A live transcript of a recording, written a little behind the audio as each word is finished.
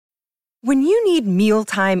When you need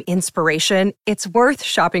mealtime inspiration, it's worth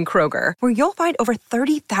shopping Kroger, where you'll find over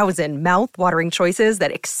 30,000 mouth-watering choices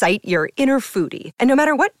that excite your inner foodie. And no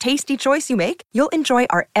matter what tasty choice you make, you'll enjoy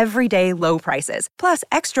our everyday low prices, plus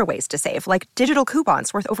extra ways to save, like digital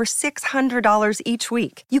coupons worth over $600 each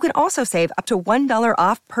week. You can also save up to $1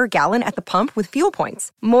 off per gallon at the pump with fuel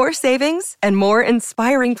points. More savings and more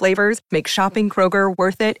inspiring flavors make shopping Kroger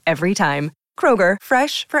worth it every time. Kroger,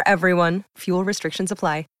 fresh for everyone. Fuel restrictions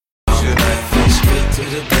apply.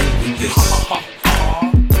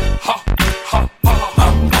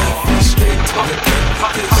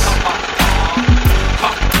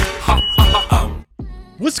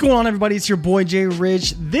 What's going on, everybody? It's your boy Jay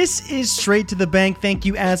Rich. This is Straight to the Bank. Thank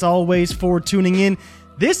you as always for tuning in.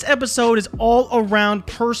 This episode is all around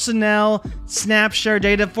personnel snap share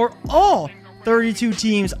data for all 32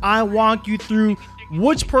 teams. I walk you through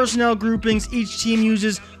which personnel groupings each team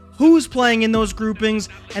uses, who's playing in those groupings,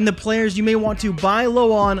 and the players you may want to buy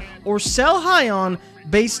low on or sell high on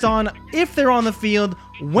based on if they're on the field,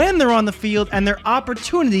 when they're on the field, and their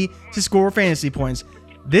opportunity to score fantasy points.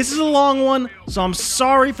 This is a long one, so I'm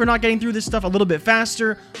sorry for not getting through this stuff a little bit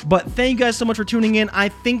faster, but thank you guys so much for tuning in. I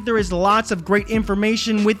think there is lots of great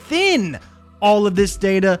information within all of this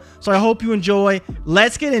data, so I hope you enjoy.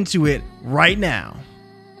 Let's get into it right now.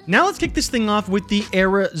 Now let's kick this thing off with the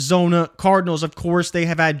Arizona Cardinals. Of course, they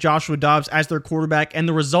have had Joshua Dobbs as their quarterback, and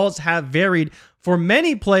the results have varied for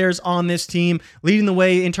many players on this team. Leading the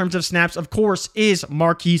way in terms of snaps, of course, is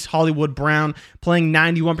Marquise Hollywood Brown, playing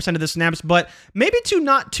 91% of the snaps, but maybe to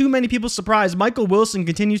not too many people's surprise, Michael Wilson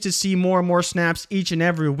continues to see more and more snaps each and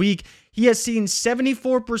every week. He has seen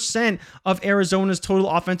 74% of Arizona's total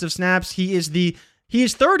offensive snaps. He is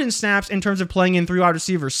third in snaps in terms of playing in 3 wide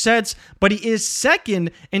receiver sets, but he is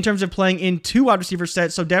second in terms of playing in 2 wide receiver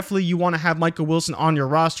sets. So definitely you want to have Michael Wilson on your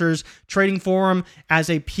rosters, trading for him as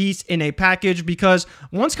a piece in a package, because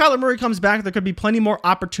once Kyler Murray comes back, there could be plenty more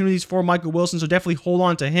opportunities for Michael Wilson. So definitely hold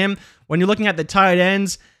on to him. When you're looking at the tight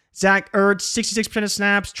ends, Zach Ertz, 66% of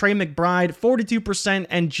snaps, Trey McBride, 42%,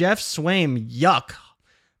 and Jeff Swaim,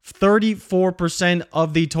 34%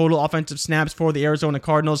 of the total offensive snaps for the Arizona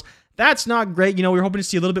Cardinals. That's not great. We were hoping to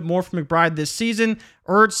see a little bit more from McBride this season.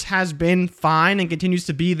 Ertz has been fine and continues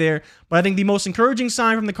to be there. But I think the most encouraging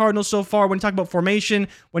sign from the Cardinals so far, when you talk about formation,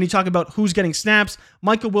 when you talk about who's getting snaps,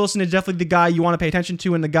 Michael Wilson is definitely the guy you want to pay attention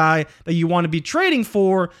to and the guy that you want to be trading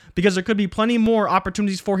for, because there could be plenty more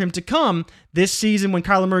opportunities for him to come this season when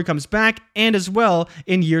Kyler Murray comes back, and as well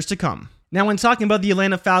in years to come. Now, when talking about the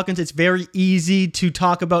Atlanta Falcons, it's very easy to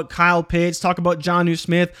talk about Kyle Pitts, talk about Jonnu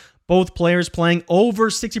Smith, both players playing over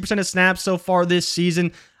 60% of snaps so far this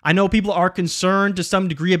season. I know people are concerned to some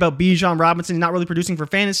degree about Bijan Robinson not really producing for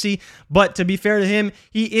fantasy, but to be fair to him,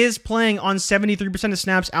 he is playing on 73% of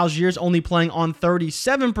snaps. Algier's only playing on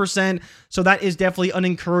 37%, so that is definitely an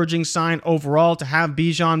encouraging sign overall to have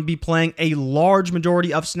Bijan be playing a large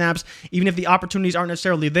majority of snaps, even if the opportunities aren't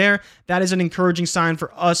necessarily there. That is an encouraging sign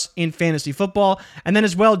for us in fantasy football. And then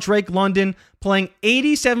as well, Drake London playing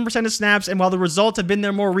 87% of snaps, and while the results have been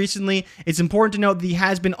there more recently, it's important to note that he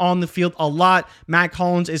has been on the field a lot. Matt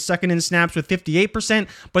Collins is second in snaps with 58%,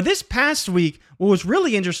 but this past week, what was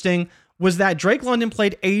really interesting was that Drake London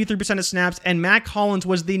played 83% of snaps, and Matt Collins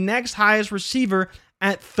was the next highest receiver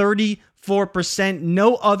at 34%.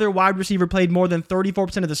 No other wide receiver played more than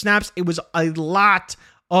 34% of the snaps. It was a lot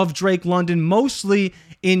of Drake London, mostly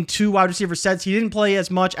in 2 wide receiver sets. He didn't play as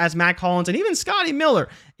much as Matt Collins and even Scotty Miller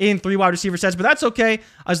in 3 wide receiver sets, but that's okay.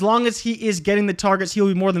 As long as he is getting the targets, he'll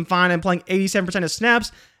be more than fine. And playing 87% of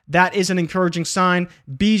snaps, that is an encouraging sign.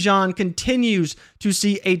 Bijan continues to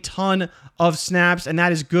see a ton of snaps, and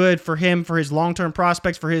that is good for him, for his long-term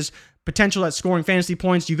prospects, for his potential at scoring fantasy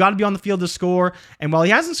points. You got to be on the field to score. And while he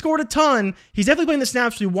hasn't scored a ton, he's definitely playing the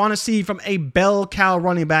snaps we want to see from a bell cow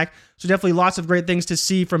running back. So definitely lots of great things to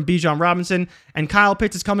see from Bijan Robinson. And Kyle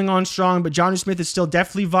Pitts is coming on strong, but Jonnu Smith is still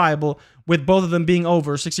definitely viable, with both of them being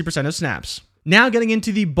over 60% of snaps. Now getting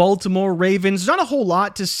into the Baltimore Ravens, there's not a whole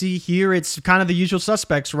lot to see here. It's kind of the usual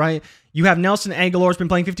suspects, right? You have Nelson Aguilar's been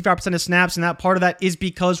playing 55% of snaps, and that part of that is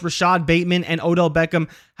because Rashad Bateman and Odell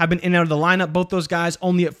Beckham have been in and out of the lineup. Both those guys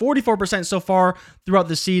only at 44% so far throughout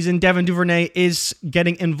the season. Devin Duvernay is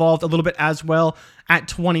getting involved a little bit as well at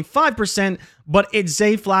 25%, but it's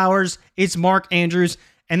Zay Flowers, it's Mark Andrews,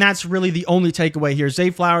 and that's really the only takeaway here.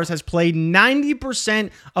 Zay Flowers has played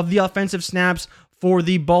 90% of the offensive snaps for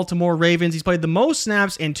the Baltimore Ravens. He's played the most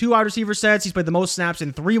snaps in 2 wide receiver sets. He's played the most snaps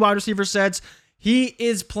in 3 wide receiver sets. He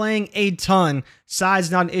is playing a ton.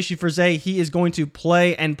 Size not an issue for Zay. He is going to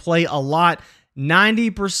play and play a lot.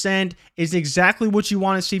 90% is exactly what you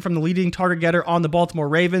want to see from the leading target getter on the Baltimore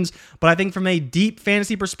Ravens. But I think from a deep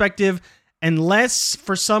fantasy perspective, unless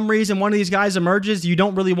for some reason one of these guys emerges, you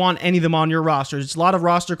don't really want any of them on your roster. It's a lot of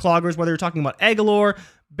roster cloggers, whether you're talking about Aguilar,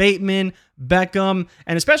 Bateman, Beckham,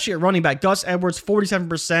 and especially at running back, Gus Edwards,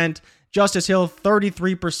 47%, Justice Hill,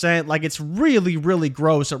 33%. Like, it's really, really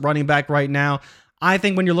gross at running back right now. I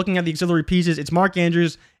think when you're looking at the auxiliary pieces, it's Mark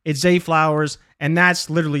Andrews, it's Zay Flowers, and that's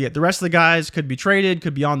literally it. The rest of the guys could be traded,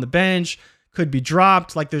 could be on the bench, could be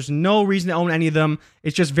dropped. Like, there's no reason to own any of them.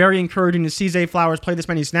 It's just very encouraging to see Zay Flowers play this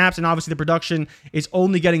many snaps, and obviously the production is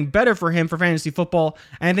only getting better for him for fantasy football,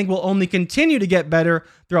 and I think will only continue to get better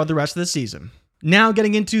throughout the rest of the season. Now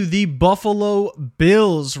getting into the Buffalo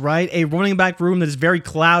Bills, right? A running back room that is very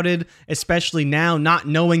clouded, especially now, not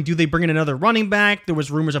knowing, do they bring in another running back? There was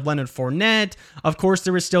rumors of Leonard Fournette. Of course,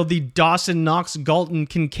 there is still the Dawson Knox, Galton,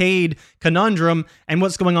 Kincaid conundrum. And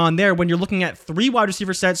what's going on there? When you're looking at 3 wide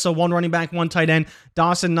receiver sets, so 1 running back, 1 tight end,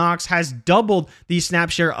 Dawson Knox has doubled the snap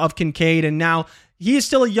share of Kincaid, and now he is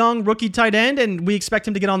still a young rookie tight end, and we expect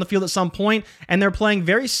him to get on the field at some point, and they're playing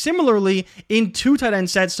very similarly in 2 tight end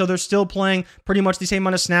sets, so they're still playing pretty much the same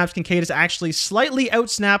amount of snaps. Kincaid has actually slightly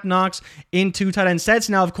outsnapped Knox in 2 tight end sets.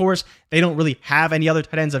 Now, of course, they don't really have any other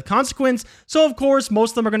tight ends of consequence, so of course,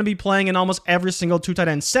 most of them are going to be playing in almost every single 2 tight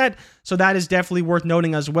end set, so that is definitely worth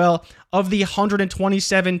noting as well. Of the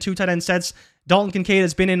 127 2 tight end sets, Dalton Kincaid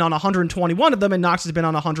has been in on 121 of them, and Knox has been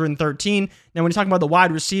on 113. Now, when you're talking about the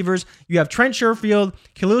wide receivers, you have Trent Sherfield,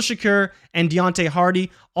 Khalil Shakir, and Deontay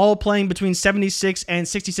Hardy, all playing between 76 and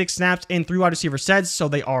 66 snaps in 3 wide receiver sets, so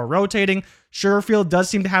they are rotating. Sherfield does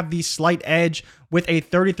seem to have the slight edge with a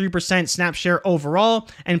 33% snap share overall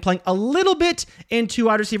and playing a little bit in 2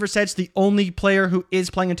 wide receiver sets. The only player who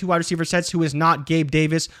is playing in 2 wide receiver sets who is not Gabe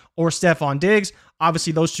Davis or Stephon Diggs.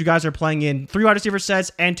 Obviously, those 2 guys are playing in 3 wide receiver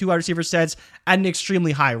sets and 2 wide receiver sets at an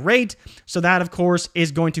extremely high rate. So that, of course,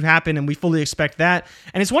 is going to happen, and we fully expect that.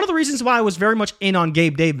 And it's one of the reasons why I was very much in on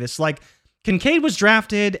Gabe Davis. Like, Kincaid was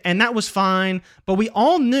drafted, and that was fine, but we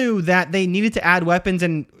all knew that they needed to add weapons,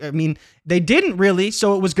 and, I mean, they didn't really,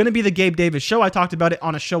 so it was going to be the Gabe Davis show. I talked about it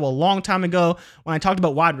on a show a long time ago when I talked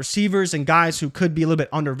about wide receivers and guys who could be a little bit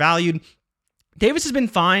undervalued. Davis has been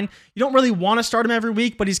fine. You don't really want to start him every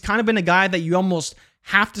week, but he's kind of been a guy that you almost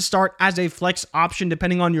have to start as a flex option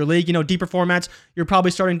depending on your league. You know, deeper formats, you're probably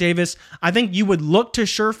starting Davis. I think you would look to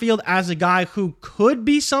Sherfield as a guy who could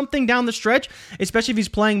be something down the stretch, especially if he's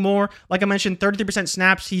playing more. Like I mentioned, 33%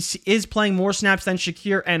 snaps. He is playing more snaps than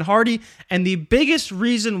Shakir and Hardy. And the biggest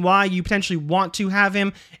reason why you potentially want to have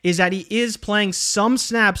him is that he is playing some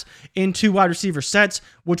snaps in 2 wide receiver sets,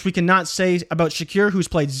 which we cannot say about Shakir, who's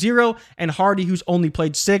played 0, and Hardy, who's only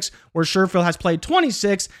played 6, where Sherfield has played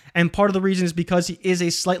 26. And part of the reason is because he is a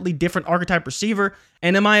slightly different archetype receiver,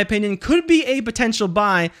 and in my opinion, could be a potential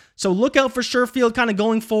buy. So look out for Sherfield kind of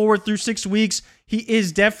going forward through 6 weeks. He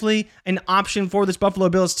is definitely an option for this Buffalo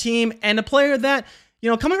Bills team, and a player that, you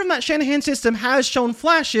know, coming from that Shanahan system has shown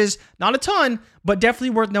flashes, not a ton, but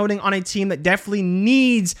definitely worth noting on a team that definitely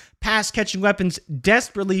needs pass-catching weapons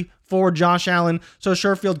desperately for Josh Allen. So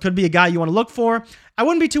Sherfield could be a guy you want to look for. I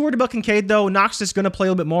wouldn't be too worried about Kincaid, though. Knox is going to play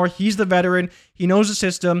a little bit more. He's the veteran. He knows the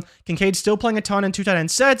system. Kincaid's still playing a ton in 2 tight end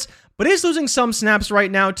sets, but is losing some snaps right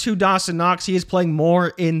now to Dawson Knox. He is playing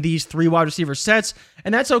more in these 3 wide receiver sets,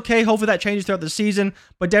 and that's okay. Hopefully that changes throughout the season,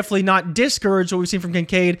 but definitely not discouraged what we've seen from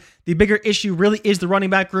Kincaid. The bigger issue really is the running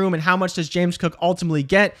back room and how much does James Cook ultimately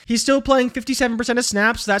get. He's still playing 57% of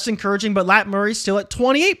snaps, so that's encouraging, but Lat Murray's still at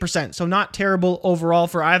 28%, so not terrible overall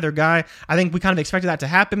for either guy. I think we kind of expected that to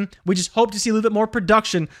happen. We just hope to see a little bit more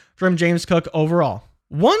production from James Cook overall.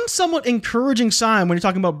 One somewhat encouraging sign when you're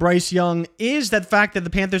talking about Bryce Young is that fact that the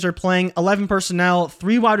Panthers are playing 11 personnel,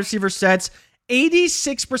 3 wide receiver sets,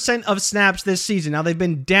 86% of snaps this season. Now, they've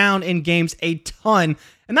been down in games a ton,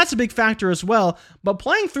 and that's a big factor as well, but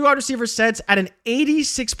playing 3 wide receiver sets at an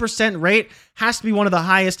 86% rate has to be one of the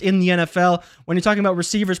highest in the NFL. When you're talking about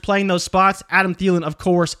receivers playing those spots, Adam Thielen, of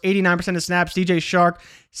course, 89% of snaps, DJ Shark,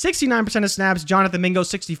 69% of snaps, Jonathan Mingo,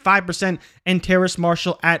 65%, and Terrace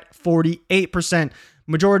Marshall at 48%.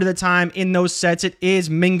 Majority of the time in those sets, it is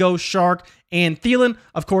Mingo, Shark, and Thielen.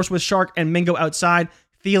 Of course, with Shark and Mingo outside,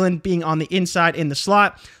 Thielen being on the inside in the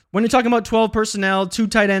slot. When you're talking about 12 personnel, 2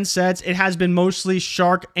 tight end sets, it has been mostly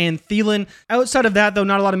Shark and Thielen. Outside of that, though,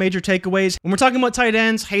 not a lot of major takeaways. When we're talking about tight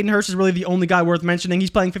ends, Hayden Hurst is really the only guy worth mentioning. He's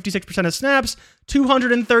playing 56% of snaps,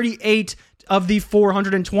 238 of the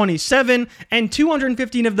 427, and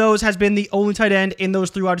 215 of those has been the only tight end in those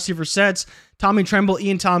 3 wide receiver sets. Tommy Tremble,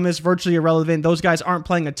 Ian Thomas, virtually irrelevant. Those guys aren't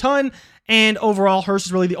playing a ton, and overall, Hurst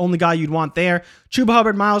is really the only guy you'd want there. Chuba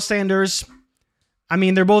Hubbard, Miles Sanders, I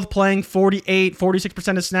mean, they're both playing 48,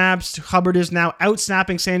 46% of snaps. Hubbard is now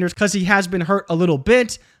out-snapping Sanders because he has been hurt a little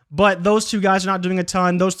bit, but those two guys are not doing a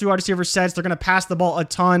ton. Those three wide receiver sets, they're going to pass the ball a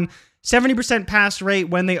ton. 70% pass rate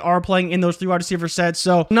when they are playing in those three wide receiver sets.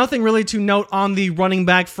 So nothing really to note on the running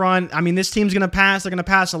back front. I mean, this team's going to pass. They're going to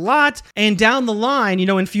pass a lot. And down the line,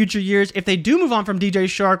 in future years, if they do move on from DJ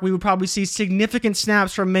Shark, we would probably see significant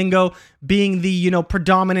snaps from Mingo being the,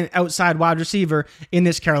 predominant outside wide receiver in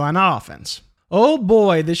this Carolina offense. Oh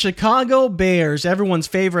boy, the Chicago Bears, everyone's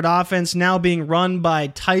favorite offense, now being run by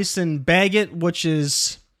Tyson Bagent, which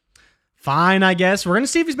is fine, I guess. We're going to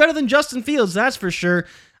see if he's better than Justin Fields, that's for sure.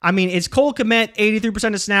 I mean, it's Cole Kmet,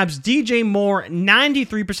 83% of snaps, DJ Moore,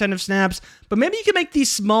 93% of snaps, but maybe you can make the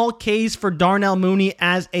small case for Darnell Mooney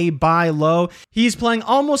as a buy low. He's playing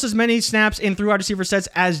almost as many snaps in three wide receiver sets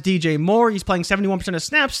as DJ Moore. He's playing 71% of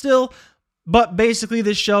snaps still, but basically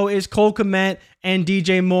this show is Cole Kmet and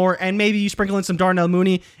DJ Moore, and maybe you sprinkle in some Darnell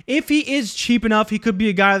Mooney. If he is cheap enough, he could be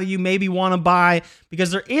a guy that you maybe want to buy, because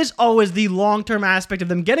there is always the long-term aspect of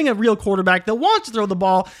them getting a real quarterback that wants to throw the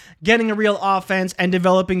ball, getting a real offense, and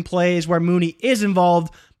developing plays where Mooney is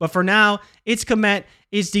involved. But for now, it's Kmet,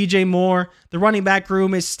 it's DJ Moore. The running back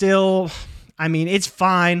room is still, it's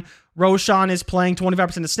fine. Roshan is playing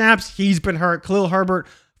 25% of snaps. He's been hurt. Khalil Herbert,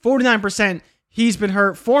 49%. He's been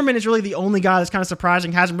hurt. Foreman is really the only guy that's kind of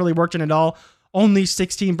surprising. Hasn't really worked in at all. Only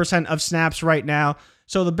 16% of snaps right now.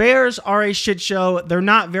 So the Bears are a shit show. They're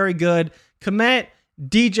not very good. Kmet,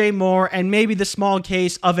 DJ Moore, and maybe the small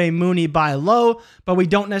case of a Mooney buy low, but we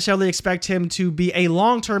don't necessarily expect him to be a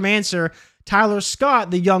long-term answer. Tyler Scott,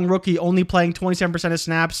 the young rookie, only playing 27% of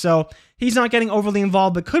snaps, so he's not getting overly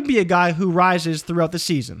involved, but could be a guy who rises throughout the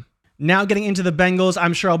season. Now getting into the Bengals,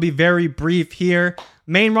 I'm sure I'll be very brief here.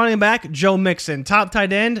 Main running back, Joe Mixon. Top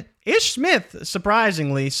tight end, Ish Smith,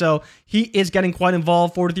 surprisingly. So he is getting quite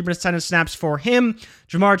involved, 43% of snaps for him.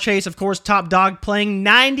 Jamar Chase, of course, top dog, playing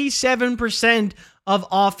 97% of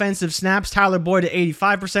offensive snaps. Tyler Boyd at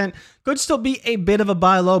 85%. Could still be a bit of a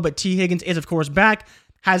buy low, but T. Higgins is, of course, back.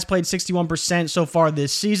 Has played 61% so far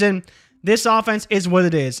this season. This offense is what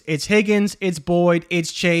it is. It's Higgins, it's Boyd,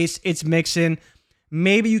 it's Chase, it's Mixon.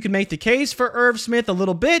 Maybe you can make the case for Irv Smith a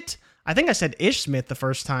little bit. I think I said Ish Smith the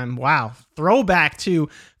first time. Wow. Throwback to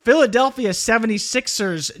Philadelphia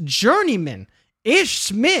 76ers journeyman, Ish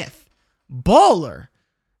Smith. Baller.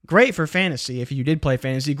 Great for fantasy if you did play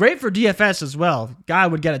fantasy. Great for DFS as well. Guy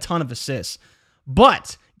would get a ton of assists.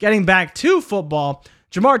 But getting back to football,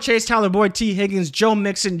 Jamar Chase, Tyler Boyd, T. Higgins, Joe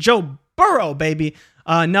Mixon, Joe Burrow, baby.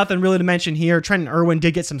 Nothing really to mention here. Trenton Irwin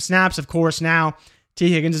did get some snaps, of course. Now T.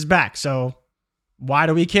 Higgins is back, so why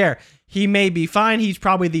do we care? He may be fine. He's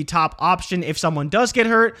probably the top option if someone does get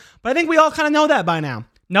hurt, but I think we all kind of know that by now.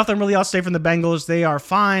 Nothing really else to say from the Bengals. They are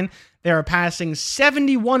fine. They are passing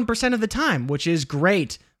 71% of the time, which is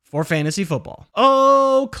great for fantasy football.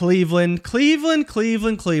 Oh, Cleveland. What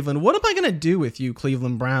am I going to do with you,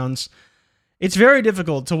 Cleveland Browns? It's very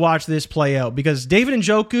difficult to watch this play out because David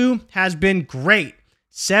Njoku has been great.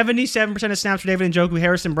 77% of snaps for David Njoku.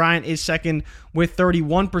 Harrison Bryant is second with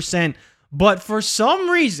 31%. But for some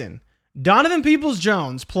reason, Donovan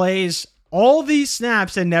Peoples-Jones plays all these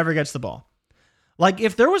snaps and never gets the ball. Like,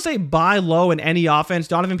 if there was a buy low in any offense,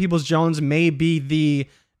 Donovan Peoples-Jones may be the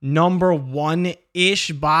number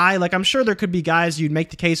one-ish buy. Like, I'm sure there could be guys you'd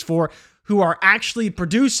make the case for who are actually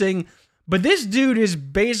producing, but this dude is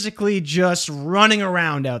basically just running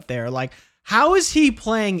around out there. Like, how is he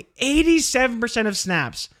playing 87% of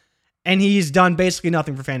snaps and he's done basically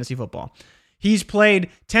nothing for fantasy football? He's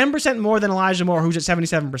played 10% more than Elijah Moore, who's at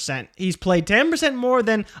 77%. He's played 10% more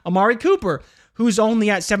than Amari Cooper, who's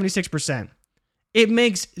only at 76%. It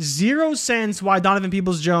makes zero sense why Donovan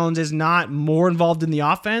Peoples-Jones is not more involved in the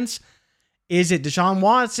offense. Is it Deshaun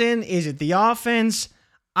Watson? Is it the offense?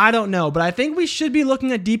 I don't know, but I think we should be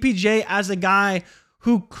looking at DPJ as a guy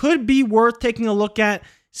who could be worth taking a look at,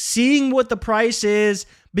 seeing what the price is,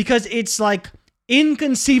 because it's like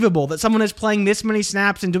inconceivable that someone is playing this many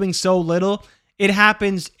snaps and doing so little. It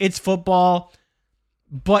happens. It's football,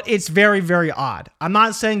 but it's very, very odd. I'm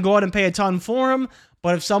not saying go out and pay a ton for him,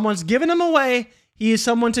 but if someone's giving him away, he is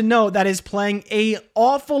someone to note that is playing an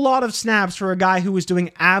awful lot of snaps for a guy who is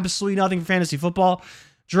doing absolutely nothing for fantasy football.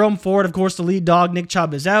 Jerome Ford, of course, the lead dog. Nick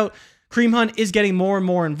Chubb is out. Kareem Hunt is getting more and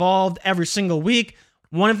more involved every single week.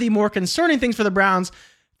 One of the more concerning things for the Browns,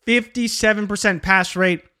 57% pass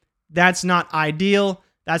rate. That's not ideal.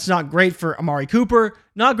 That's not great for Amari Cooper,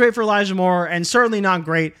 not great for Elijah Moore, and certainly not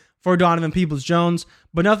great for Donovan Peoples-Jones.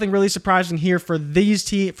 But nothing really surprising here for this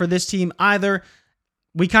team either.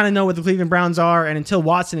 We kind of know what the Cleveland Browns are, and until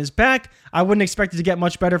Watson is back, I wouldn't expect it to get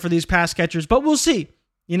much better for these pass catchers, but we'll see.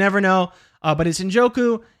 You never know. But it's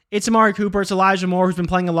Njoku, it's Amari Cooper, it's Elijah Moore, who's been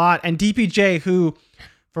playing a lot, and DPJ, who,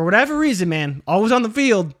 for whatever reason, man, always on the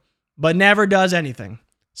field, but never does anything.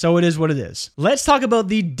 So it is what it is. Let's talk about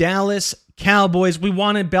the Dallas Cowboys. We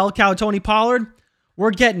wanted bell cow Tony Pollard.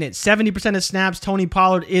 We're getting it. 70% of snaps, Tony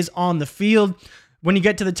Pollard is on the field. When you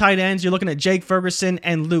get to the tight ends, you're looking at Jake Ferguson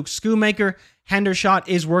and Luke Schoonmaker. Hendershot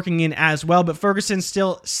is working in as well, but Ferguson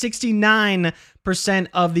still 69%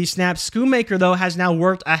 of the snaps. Schoonmaker, though, has now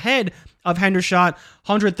worked ahead of Hendershot,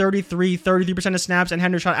 33% of snaps, and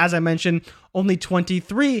Hendershot, as I mentioned, only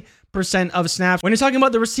 23% of snaps. When you're talking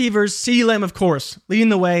about the receivers, CeeDee Lamb, of course, leading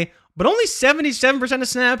the way, but only 77% of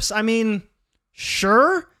snaps. I mean,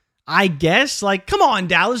 sure, I guess. Like, come on,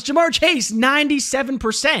 Dallas. Jamar Chase,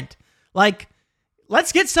 97%. Like,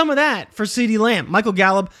 let's get some of that for CeeDee Lamb. Michael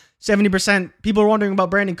Gallup, 70%. People are wondering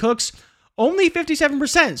about Brandon Cooks, only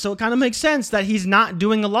 57%. So it kind of makes sense that he's not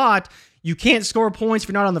doing a lot. You can't score points if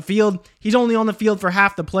you're not on the field. He's only on the field for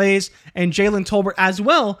half the plays. And Jalen Tolbert as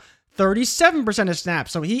well, 37% of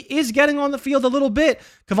snaps. So he is getting on the field a little bit.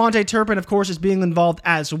 Kevontae Turpin, of course, is being involved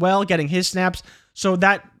as well, getting his snaps. So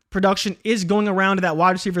that production is going around to that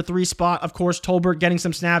wide receiver 3 spot. Of course, Tolbert getting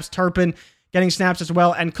some snaps, Turpin getting snaps as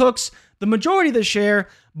well, and Cooks, the majority of the share,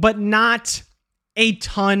 but not a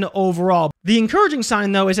ton overall. The encouraging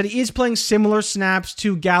sign, though, is that he is playing similar snaps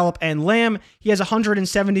to Gallup and Lamb. He has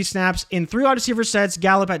 170 snaps in 3 wide receiver sets,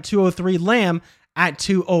 Gallup at 203, Lamb at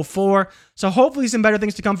 204. So hopefully some better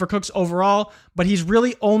things to come for Cooks overall, but he's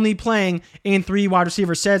really only playing in 3 wide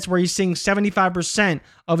receiver sets where he's seeing 75%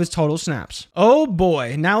 of his total snaps. Oh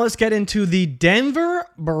boy, now let's get into the Denver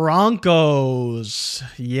Broncos.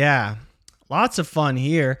 Yeah, lots of fun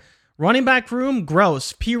here. Running back room,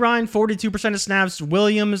 gross. Pirine, 42% of snaps.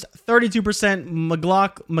 Williams, 32%.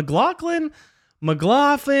 McLaughlin,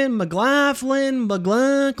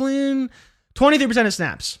 23% of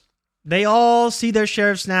snaps. They all see their share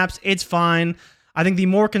of snaps. It's fine. I think the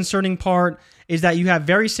more concerning part is that you have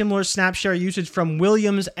very similar snap share usage from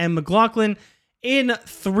Williams and McLaughlin in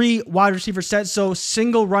 3 wide receiver sets. So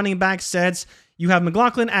single running back sets. You have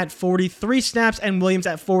McLaughlin at 43 snaps and Williams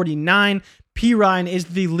at 49. Pirine is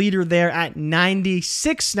the leader there at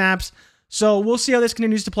 96 snaps. So we'll see how this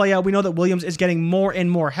continues to play out. We know that Williams is getting more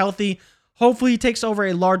and more healthy. Hopefully he takes over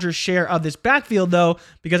a larger share of this backfield, though,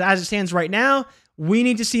 because as it stands right now, we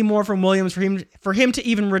need to see more from Williams for him to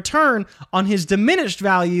even return on his diminished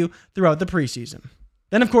value throughout the preseason.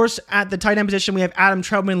 Then, of course, at the tight end position, we have Adam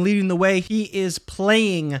Troutman leading the way. He is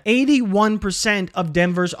playing 81% of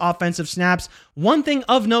Denver's offensive snaps. One thing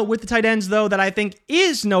of note with the tight ends, though, that I think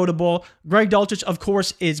is notable, Greg Dulcich, of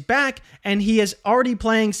course, is back, and he is already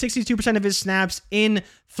playing 62% of his snaps in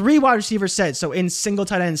 3 wide receiver sets, so in single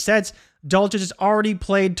tight end sets. Dulcich has already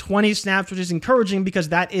played 20 snaps, which is encouraging because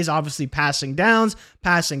that is obviously passing downs,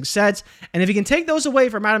 passing sets. And if he can take those away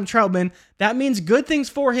from Adam Troutman, that means good things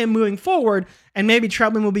for him moving forward. And maybe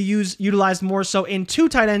Troutman will be utilized more so in 2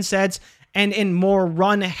 tight end sets and in more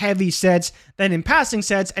run-heavy sets than in passing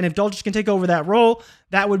sets. And if Dulcich can take over that role,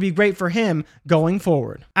 that would be great for him going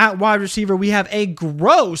forward. At wide receiver, we have a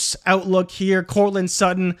gross outlook here. Courtland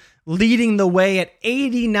Sutton leading the way at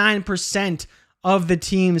 89% of the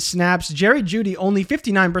team's snaps. Jerry Jeudy only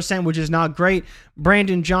 59%, which is not great.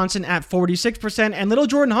 Brandon Johnson at 46%, and little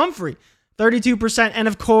Jordan Humphrey, 32%. And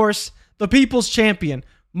of course, the people's champion,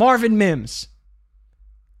 Marvin Mims,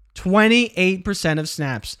 28% of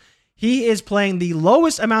snaps. He is playing the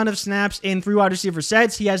lowest amount of snaps in 3 wide receiver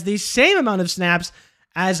sets. He has the same amount of snaps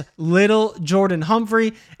as little Jordan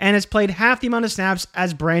Humphrey, and has played half the amount of snaps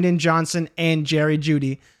as Brandon Johnson and Jerry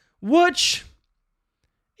Jeudy, which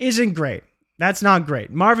isn't great. That's not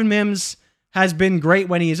great. Marvin Mims has been great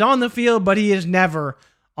when he is on the field, but he is never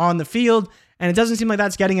on the field, and it doesn't seem like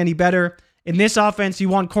that's getting any better. In this offense, you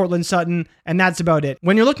want Courtland Sutton, and that's about it.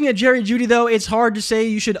 When you're looking at Jerry Jeudy, though, it's hard to say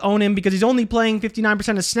you should own him because he's only playing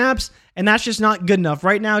 59% of snaps, and that's just not good enough.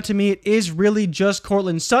 Right now, to me, it is really just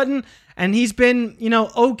Courtland Sutton, and he's been,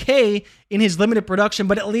 okay in his limited production,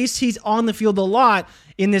 but at least he's on the field a lot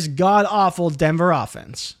in this god-awful Denver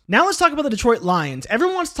offense. Now let's talk about the Detroit Lions.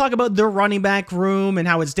 Everyone wants to talk about their running back room and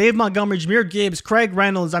how it's Dave Montgomery, Jahmyr Gibbs, Craig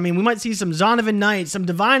Reynolds. I mean, we might see some Zonovan Knight, some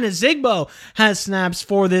Devine Azigbo has snaps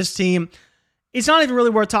for this team. It's not even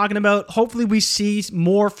really worth talking about. Hopefully we see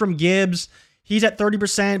more from Gibbs. He's at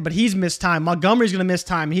 30%, but he's missed time. Montgomery's going to miss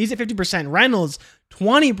time. He's at 50%. Reynolds,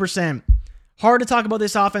 20%. Hard to talk about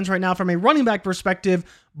this offense right now from a running back perspective,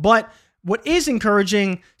 but what is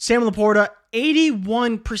encouraging, Sam Laporta,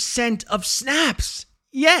 81% of snaps.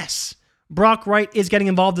 Yes. Brock Wright is getting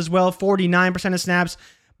involved as well, 49% of snaps.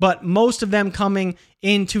 but most of them coming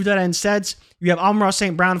in two tight end sets. You have Amon-Ra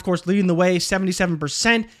St. Brown, of course, leading the way,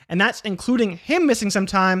 77%, and that's including him missing some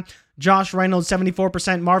time. Josh Reynolds,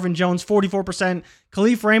 74%, Marvin Jones, 44%,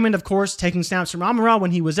 Khalif Raymond, of course, taking snaps from Amon-Ra when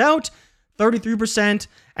he was out, 33%,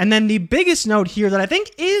 and then the biggest note here that I think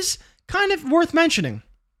is kind of worth mentioning,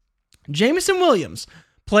 Jameson Williams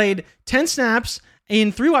played 10 snaps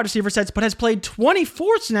in 3 wide receiver sets, but has played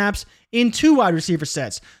 24 snaps in 2 wide receiver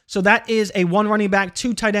sets. So that is a 1 running back,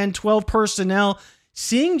 2 tight end, 12 personnel.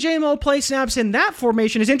 Seeing JMO play snaps in that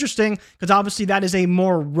formation is interesting because obviously that is a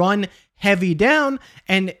more run-heavy down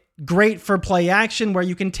and great for play action where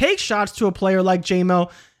you can take shots to a player like JMO,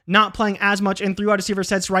 not playing as much in 3 wide receiver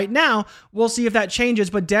sets right now. We'll see if that changes,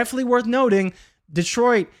 but definitely worth noting,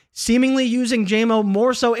 Detroit seemingly using JMO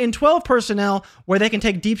more so in 12 personnel where they can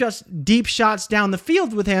take deep shots down the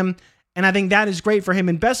field with him. And I think that is great for him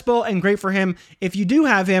in best ball and great for him if you do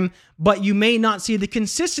have him, but you may not see the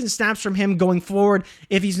consistent snaps from him going forward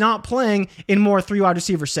if he's not playing in more 3 wide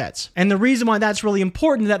receiver sets. And the reason why that's really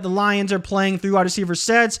important is that the Lions are playing 3 wide receiver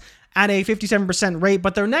sets at a 57% rate,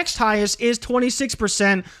 but their next highest is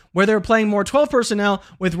 26%, where they're playing more 12 personnel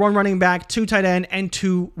with 1 running back, 2 tight end, and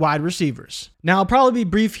 2 wide receivers. Now, I'll probably be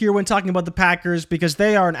brief here when talking about the Packers because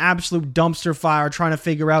they are an absolute dumpster fire trying to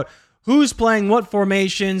figure out who's playing what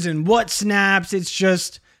formations and what snaps. It's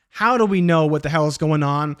just, how do we know what the hell is going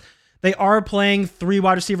on? They are playing 3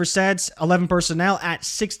 wide receiver sets, 11 personnel at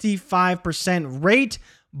 65% rate,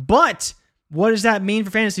 but what does that mean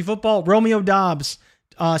for fantasy football? Romeo Doubs,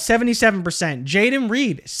 77%. Jaden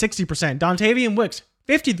Reed, 60%. Dontavian Wicks,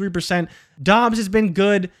 53%. Doubs has been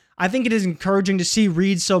good. I think it is encouraging to see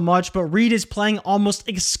Reed so much, but Reed is playing almost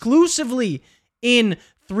exclusively in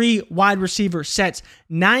 3 wide receiver sets.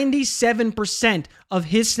 97% of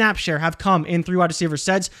his snap share have come in 3 wide receiver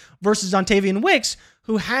sets versus Dontavian Wicks,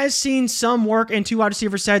 who has seen some work in 2 wide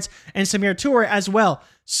receiver sets, and Samir Toure as well,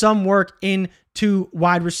 some work in 2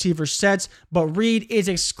 wide receiver sets, but Reed is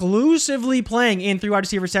exclusively playing in 3 wide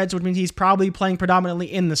receiver sets, which means he's probably playing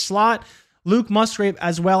predominantly in the slot. Luke Musgrave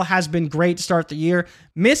as well has been great to start the year.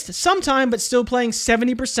 Missed some time, but still playing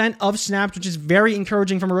 70% of snaps, which is very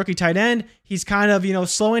encouraging from a rookie tight end. He's kind of,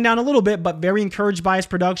 slowing down a little bit, but very encouraged by his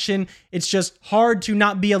production. It's just hard to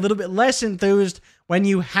not be a little bit less enthused when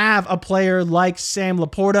you have a player like Sam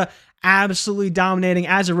Laporta absolutely dominating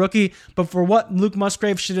as a rookie, but for what Luke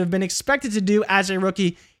Musgrave should have been expected to do as a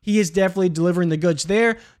rookie, he is definitely delivering the goods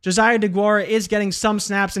there. Josiah DeGuara is getting some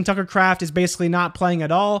snaps, and Tucker Kraft is basically not playing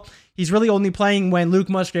at all. He's really only playing when Luke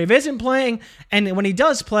Musgrave isn't playing, and when he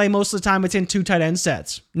does play, most of the time it's in 2 tight end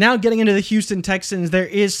sets. Now getting into the Houston Texans, there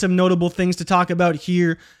is some notable things to talk about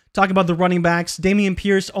here. Talk about the running backs. Dameon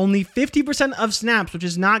Pierce, only 50% of snaps, which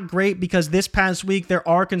is not great because this past week there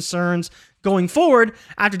are concerns going forward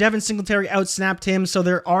after Devin Singletary outsnapped him, so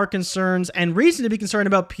there are concerns and reason to be concerned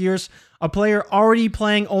about Pierce, a player already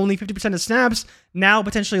playing only 50% of snaps, now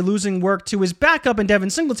potentially losing work to his backup in Devin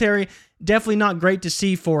Singletary. Definitely not great to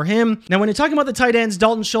see for him. Now, when you're talking about the tight ends,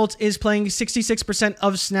 Dalton Schultz is playing 66%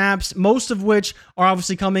 of snaps, most of which are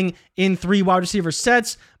obviously coming in 3 wide receiver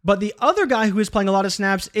sets. But the other guy who is playing a lot of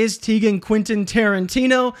snaps is Tegan Quinton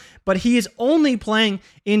Tarantino, but he is only playing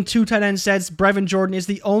in 2 tight end sets. Brevin Jordan is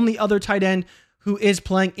the only other tight end who is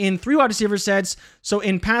playing in 3 wide receiver sets. So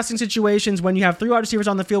in passing situations, when you have 3 wide receivers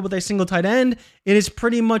on the field with a single tight end, it is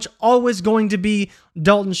pretty much always going to be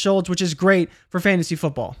Dalton Schultz, which is great for fantasy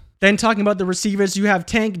football. Then talking about the receivers, you have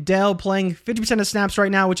Tank Dell playing 50% of snaps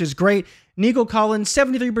right now, which is great. Nico Collins,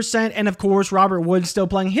 73%. And of course, Robert Woods still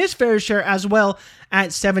playing his fair share as well at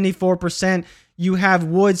 74%. You have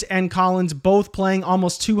Woods and Collins both playing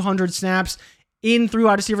almost 200 snaps in 3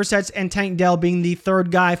 wide receiver sets, and Tank Dell being the 3rd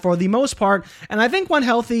guy for the most part. And I think when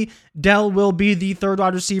healthy, Dell will be the 3rd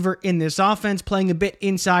wide receiver in this offense, playing a bit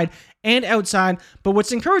inside and outside. But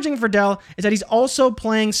what's encouraging for Dell is that he's also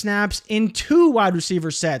playing snaps in 2 wide receiver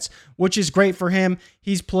sets, which is great for him.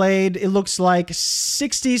 He's played, it looks like,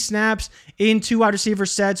 60 snaps in 2 wide receiver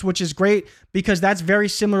sets, which is great because that's very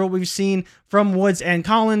similar to what we've seen from Woods and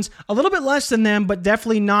Collins. A little bit less than them, but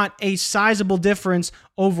definitely not a sizable difference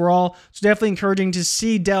overall. So definitely encouraging to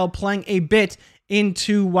see Dell playing a bit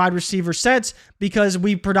into wide receiver sets because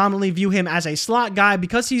we predominantly view him as a slot guy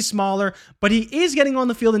because he's smaller, but he is getting on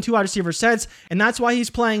the field in 2 wide receiver sets, and that's why he's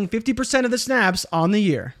playing 50% of the snaps on the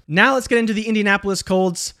year. Now let's get into the Indianapolis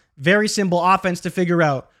Colts. Very simple offense to figure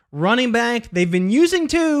out. Running back, they've been using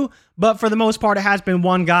 2, but for the most part it has been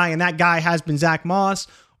 1 guy, and that guy has been Zach Moss.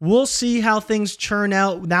 We'll see how things churn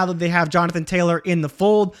out now that they have Jonathan Taylor in the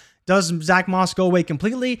fold. Does Zach Moss go away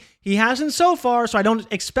completely? He hasn't so far, so I don't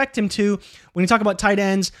expect him to. When you talk about tight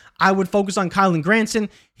ends, I would focus on Kylen Granson.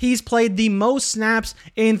 He's played the most snaps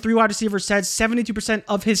in 3 wide receiver sets. 72%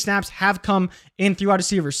 of his snaps have come in 3 wide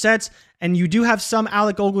receiver sets. And you do have some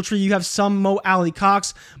Alec Ogletree, you have some Mo Alley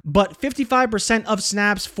Cox, but 55% of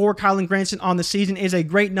snaps for Kylen Granson on the season is a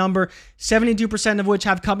great number, 72% of which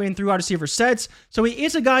have come in 3 wide receiver sets. So he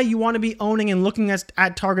is a guy you want to be owning and looking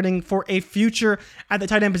at targeting for a future at the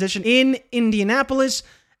tight end position in Indianapolis.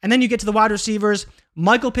 And then you get to the wide receivers,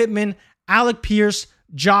 Michael Pittman, Alec Pierce,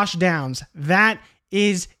 Josh Downs. That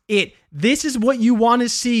is it. This is what you want to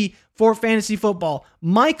see for fantasy football.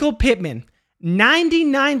 Michael Pittman,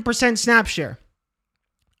 99% snap share.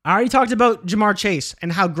 I already talked about Jamar Chase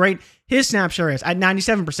and how great his snap share is at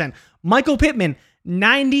 97%. Michael Pittman,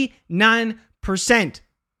 99%.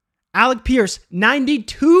 Alec Pierce,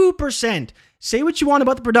 92%. Say what you want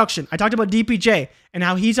about the production. I talked about DPJ and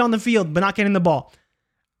how he's on the field but not getting the ball.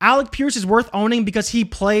 Alec Pierce is worth owning because he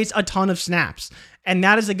plays a ton of snaps. And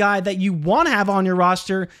that is a guy that you want to have on your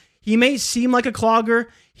roster. He may seem like a clogger.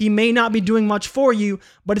 He may not be doing much for you,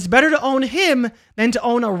 but it's better to own him than to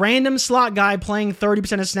own a random slot guy playing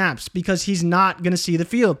 30% of snaps because he's not going to see the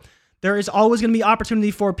field. There is always going to be opportunity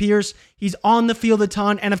for Pierce. He's on the field a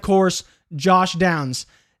ton. And of course, Josh Downs.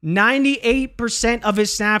 98% of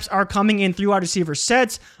his snaps are coming in 3 wide receiver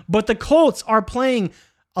sets, but the Colts are playing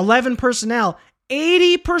 11 personnel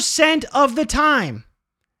 80% of the time.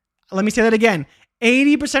 Let me say that again.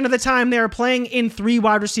 80% of the time they are playing in 3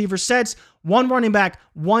 wide receiver sets, 1 running back,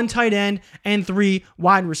 1 tight end, and 3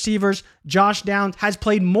 wide receivers. Josh Downs has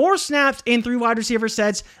played more snaps in 3 wide receiver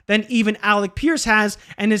sets than even Alec Pierce has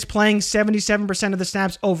and is playing 77% of the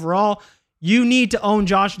snaps overall. You need to own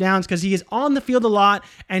Josh Downs because he is on the field a lot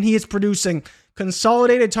and he is producing.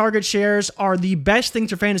 Consolidated target shares are the best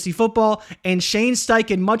things for fantasy football, and Shane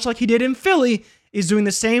Steichen, much like he did in Philly, is doing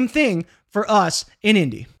the same thing for us in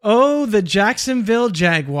Indy. Oh, the Jacksonville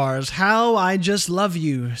Jaguars. How I just love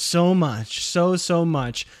you so much. So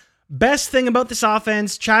much. Best thing about this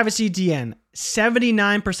offense, Travis Etienne.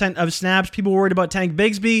 79% of snaps. People worried about Tank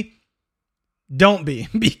Bigsby. Don't be,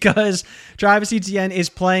 because Travis Etienne is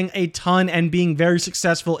playing a ton and being very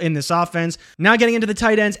successful in this offense. Now getting into the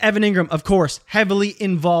tight ends, Evan Ingram, of course, heavily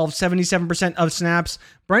involved, 77% of snaps.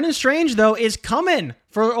 Brendan Strange, though, is coming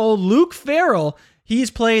for old Luke Farrell. He's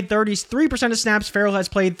played 33% of snaps. Farrell has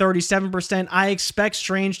played 37%. I expect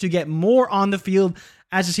Strange to get more on the field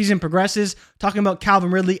as the season progresses. Talking about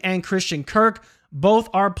Calvin Ridley and Christian Kirk. Both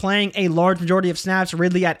are playing a large majority of snaps.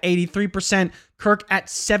 Ridley at 83%, Kirk at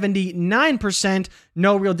 79%.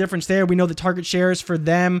 No real difference there. We know the target shares for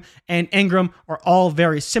them and Ingram are all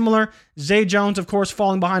very similar. Zay Jones, of course,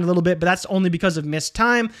 falling behind a little bit, but that's only because of missed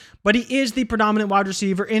time. But he is the predominant wide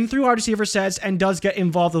receiver in 3 wide receiver sets and does get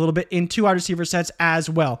involved a little bit in 2 wide receiver sets as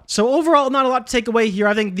well. So overall, not a lot to take away here.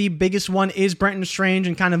 I think the biggest one is Brenton Strange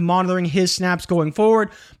and kind of monitoring his snaps going forward.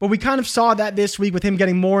 But we kind of saw that this week with him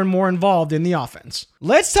getting more and more involved in the offense.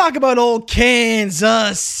 Let's talk about old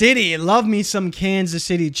Kansas City. Love me some Kansas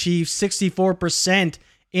City Chiefs, 64%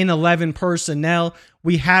 in 11 personnel.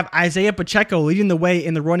 We have Isaiah Pacheco leading the way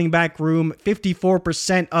in the running back room,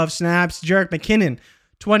 54% of snaps. Jerick McKinnon,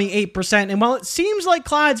 28%. And while it seems like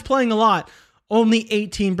Clyde's playing a lot, only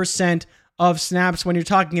 18% of snaps. When you're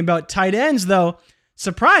talking about tight ends, though,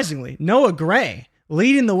 surprisingly, Noah Gray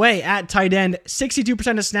leading the way at tight end,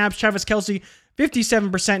 62% of snaps. Travis Kelce,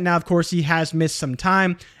 57%. Now, of course, he has missed some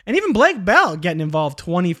time. And even Blake Bell getting involved,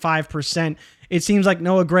 25%. It seems like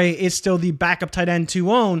Noah Gray is still the backup tight end to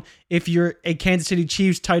own if you're a Kansas City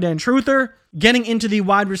Chiefs tight end truther. Getting into the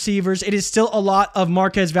wide receivers, it is still a lot of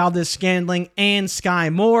Marquez Valdez-Scantling and Sky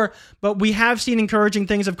Moore, but we have seen encouraging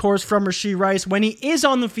things, of course, from Rashee Rice. When he is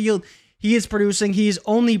on the field, he is producing. He's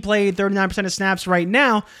only played 39% of snaps right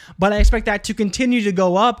now, but I expect that to continue to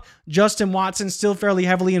go up. Justin Watson still fairly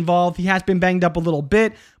heavily involved. He has been banged up a little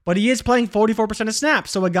bit, but he is playing 44% of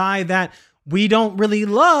snaps. So a guy that we don't really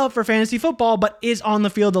love for fantasy football, but is on the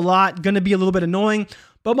field a lot. Going to be a little bit annoying,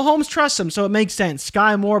 but Mahomes trusts him, so it makes sense.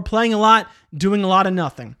 Sky Moore playing a lot, doing a lot of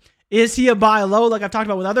nothing. Is he a buy low like I've talked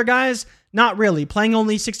about with other guys? Not really. Playing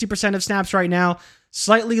only 60% of snaps right now,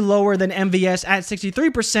 slightly lower than MVS at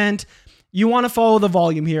 63%. You want to follow the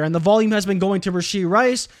volume here, and the volume has been going to Rashee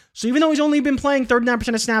Rice. So even though he's only been playing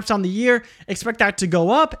 39% of snaps on the year, expect that to go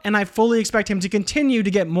up, and I fully expect him to continue to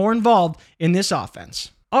get more involved in this offense.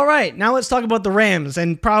 All right, now let's talk about the Rams,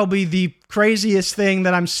 and probably the craziest thing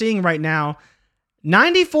that I'm seeing right now.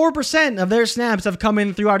 94% of their snaps have come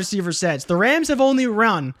in through wide receiver sets. The Rams have only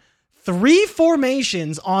run 3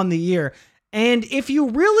 formations on the year, and if you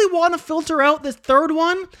really want to filter out the third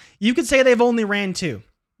one, you could say they've only ran 2.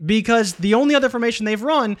 because the only other formation they've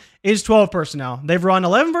run is 12 personnel. They've run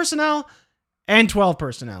 11 personnel and 12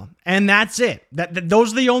 personnel, and that's it.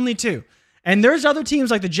 Those are the only two. And there's other teams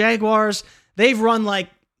like the Jaguars. They've run like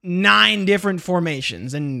 9 different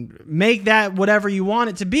formations, and make that whatever you want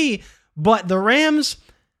it to be. But the Rams,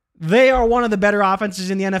 they are one of the better offenses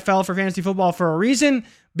in the NFL for fantasy football for a reason,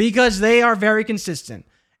 because they are very consistent,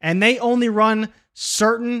 and they only run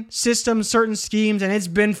certain systems, certain schemes, and it's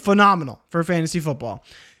been phenomenal for fantasy football.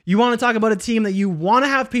 You want to talk about a team that you want to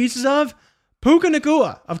have pieces of? Puka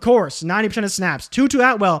Nacua, of course, 90% of snaps. Tutu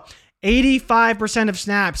Atwell, 85% of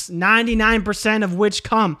snaps, 99% of which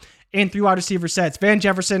come in 3 wide receiver sets. Van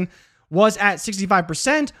Jefferson was at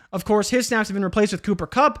 65%. Of course, his snaps have been replaced with Cooper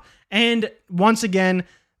Kupp, and once again,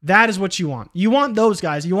 that is what you want. You want those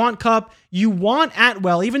guys. You want Kupp. You want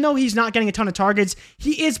Atwell. Even though he's not getting a ton of targets,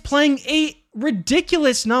 he is playing a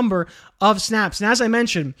ridiculous number of snaps. And as I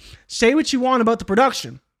mentioned, say what you want about the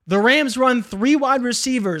production. The Rams run 3 wide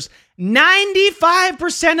receivers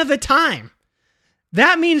 95% of the time.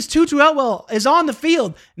 That means Tutu Atwell is on the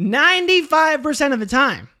field 95% of the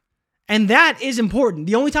time. And that is important.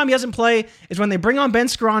 The only time he doesn't play is when they bring on Ben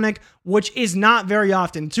Skoranek, which is not very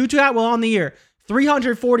often. Tutu Atwell on the year,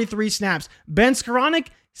 343 snaps. Ben Skoranek,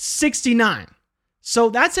 69. So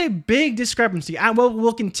that's a big discrepancy. Atwell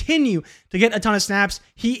will continue to get a ton of snaps.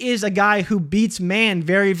 He is a guy who beats man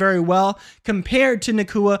very, very well compared to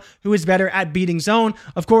Nacua, who is better at beating zone.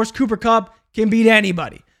 Of course, Cooper Kupp can beat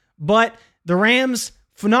anybody. But the Rams,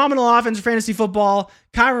 phenomenal offense for fantasy football.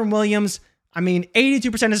 Kyren Williams,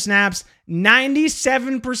 82% of snaps,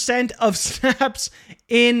 97% of snaps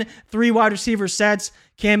in 3 wide receiver sets.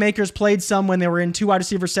 Cam Akers played some when they were in 2 wide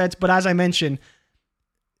receiver sets, but as I mentioned,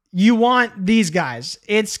 you want these guys.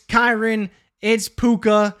 It's Kyren, it's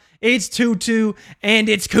Puka, it's Tutu, and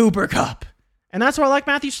it's Cooper Kupp. And that's why I like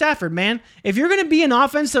Matthew Stafford, man. If you're going to be an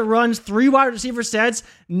offense that runs 3 wide receiver sets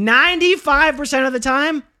 95% of the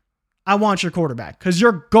time, I want your quarterback, because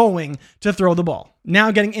you're going to throw the ball.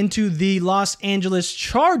 Now getting into the Los Angeles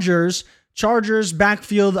Chargers. Chargers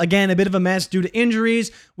backfield, again, a bit of a mess due to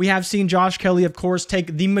injuries. We have seen Josh Kelly, of course,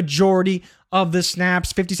 take the majority of the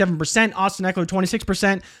snaps, 57%, Austin Eckler,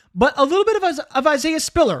 26%, but a little bit of Isaiah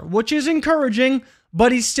Spiller, which is encouraging,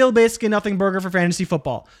 but he's still basically a nothing burger for fantasy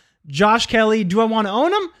football. Josh Kelly, do I want to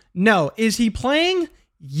own him? No. Is he playing?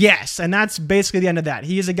 Yes, and that's basically the end of that.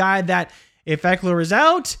 He is a guy that if Eckler is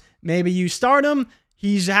out, maybe you start him.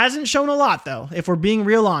 He hasn't shown a lot, though, if we're being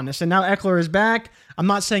real honest. And now Eckler is back. I'm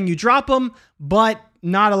not saying you drop him, but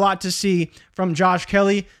not a lot to see from Josh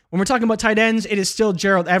Kelly. When we're talking about tight ends, it is still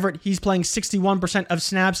Gerald Everett. He's playing 61% of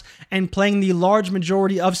snaps and playing the large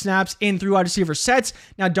majority of snaps in 3 wide receiver sets.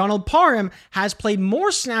 Now, Donald Parham has played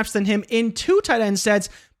more snaps than him in 2 tight end sets.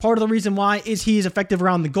 Part of the reason why is he is effective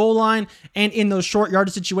around the goal line, and in those short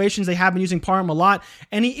yardage situations, they have been using Parham a lot,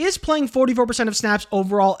 and he is playing 44% of snaps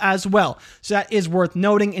overall as well. So that is worth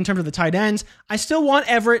noting in terms of the tight ends. I still want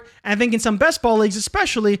Everett, and I think in some best ball leagues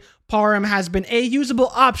especially, Parham has been a usable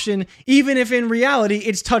option, even if in reality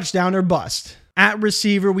it's touchdown or bust. At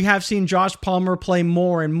receiver, we have seen Josh Palmer play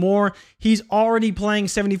more and more. He's already playing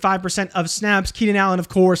 75% of snaps. Keenan Allen, of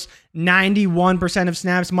course, 91% of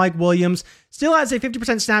snaps. Mike Williams still has a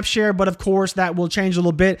 50% snap share, but of course that will change a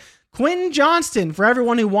little bit. Quentin Johnston, for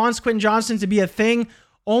everyone who wants Quentin Johnston to be a thing,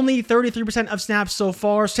 only 33% of snaps so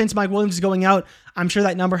far. Since Mike Williams is going out, I'm sure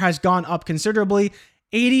that number has gone up considerably.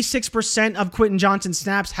 86% of Quentin Johnston's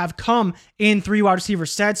snaps have come in 3 wide receiver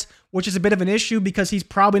sets, which is a bit of an issue because he's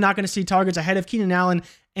probably not going to see targets ahead of Keenan Allen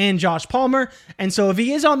and Josh Palmer. And so if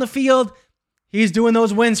he is on the field, he's doing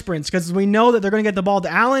those wind sprints because we know that they're going to get the ball to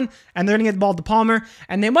Allen and they're going to get the ball to Palmer,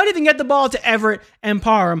 and they might even get the ball to Everett and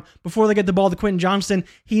Parham before they get the ball to Quentin Johnston.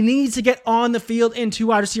 He needs to get on the field in 2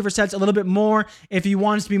 wide receiver sets a little bit more if he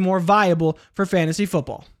wants to be more viable for fantasy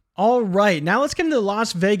football. All right, now let's get into the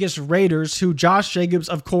Las Vegas Raiders, who Josh Jacobs,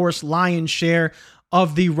 of course, lion's share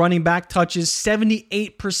of the running back touches,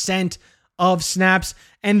 78% of snaps.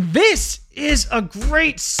 And this is a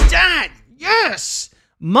great stat. Yes!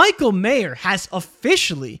 Michael Mayer has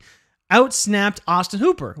officially outsnapped Austin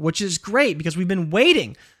Hooper, which is great because we've been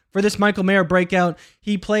waiting for this Michael Mayer breakout.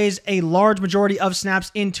 He plays a large majority of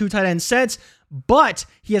snaps in 2 tight end sets, but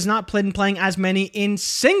he has not been playing as many in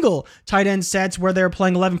single tight end sets where they're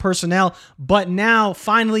playing 11 personnel. But now,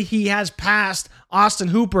 finally, he has passed Austin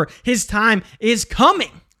Hooper. His time is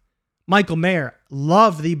coming. Michael Mayer,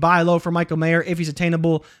 love the buy low for Michael Mayer if he's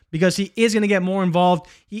attainable because he is going to get more involved.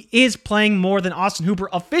 He is playing more than Austin Hooper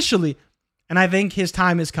officially, and I think his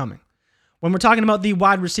time is coming. When we're talking about the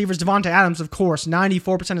wide receivers, Devontae Adams, of course,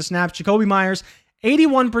 94% of snaps. Jacoby Myers,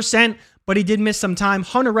 81%, but he did miss some time.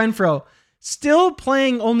 Hunter Renfrow, still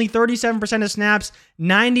playing only 37% of snaps,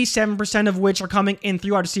 97% of which are coming in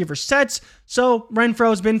 3 wide receiver sets. So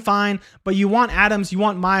Renfro's been fine, but you want Adams, you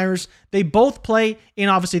want Myers. They both play in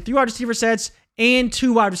obviously 3 wide receiver sets and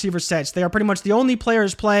 2 wide receiver sets. They are pretty much the only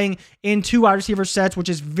players playing in 2 wide receiver sets, which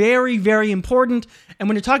is very, very important. And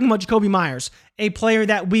when you're talking about Jakobi Meyers, a player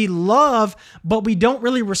that we love, but we don't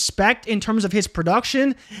really respect in terms of his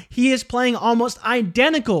production, he is playing almost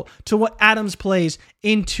identical to what Adams plays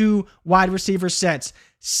in 2 wide receiver sets.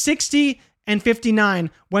 60 and 59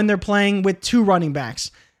 when they're playing with 2 running backs.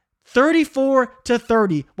 34 to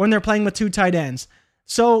 30 when they're playing with 2 tight ends.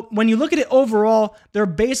 So when you look at it overall, they're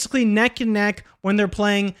basically neck and neck when they're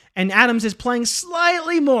playing, and Adams is playing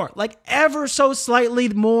slightly more, like ever so slightly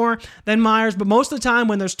more than Myers, but most of the time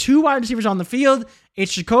when there's 2 wide receivers on the field,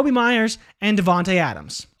 it's Jakobi Meyers and Davante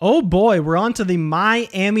Adams. Oh boy, we're on to the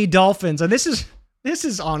Miami Dolphins, and this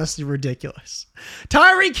is honestly ridiculous.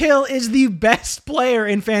 Tyreek Hill is the best player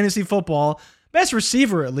in fantasy football, best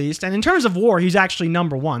receiver at least, and in terms of WAR, he's actually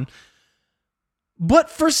number 1.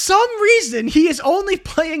 But for some reason, he is only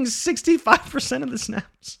playing 65% of the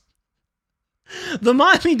snaps. The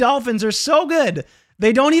Miami Dolphins are so good,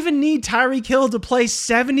 they don't even need Tyreek Hill to play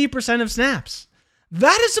 70% of snaps.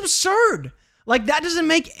 That is absurd. Like, that doesn't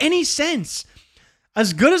make any sense.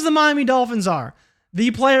 As good as the Miami Dolphins are,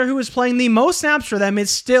 the player who is playing the most snaps for them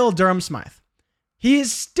is still Durham Smythe. He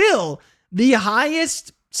is still the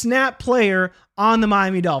highest snap player on the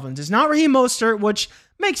Miami Dolphins. It's not Raheem Mostert, which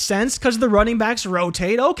makes sense because the running backs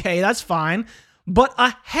rotate. Okay, that's fine. But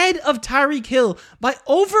ahead of Tyreek Hill by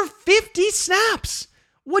over 50 snaps,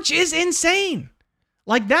 which is insane.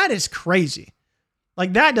 Like, that is crazy.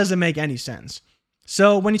 Like, that doesn't make any sense.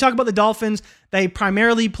 So when you talk about the Dolphins, they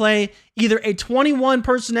primarily play either a 21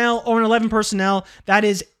 personnel or an 11 personnel. That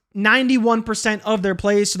is 91% of their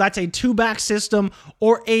plays. So that's a 2-back system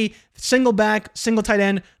or a single back, single tight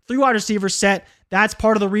end, 3 wide receiver set. That's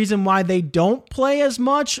part of the reason why they don't play as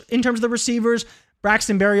much in terms of the receivers.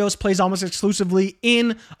 Braxton Berrios plays almost exclusively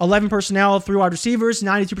in 11 personnel, 3 wide receivers.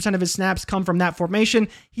 92% of his snaps come from that formation.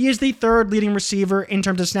 He is the 3rd leading receiver in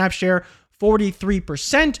terms of snap share,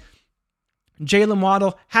 43%. Jalen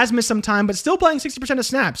Waddle has missed some time, but still playing 60% of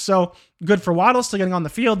snaps. So good for Waddle, still getting on the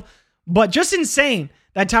field. But just insane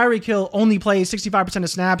that Tyreek Hill only plays 65% of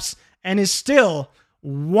snaps and is still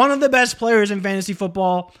one of the best players in fantasy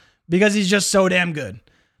football because he's just so damn good.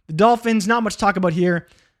 The Dolphins, not much to talk about here.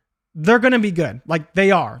 They're going to be good. Like,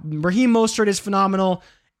 they are. Raheem Mostert is phenomenal.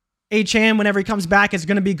 HM, whenever he comes back, is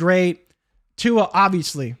going to be great. Tua,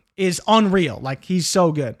 obviously, is unreal. Like, he's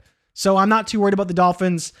so good. So I'm not too worried about the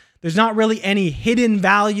Dolphins. There's not really any hidden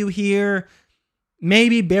value here.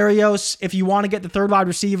 Maybe Berrios, if you want to get the 3rd wide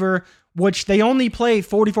receiver, which they only play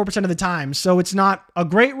 44% of the time. So it's not a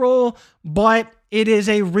great role, but it is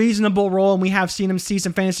a reasonable role, and we have seen him see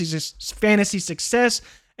some fantasy success,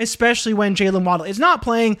 especially when Jalen Waddle is not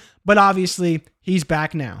playing, but obviously he's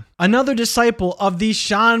back now. Another disciple of the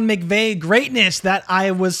Sean McVay greatness that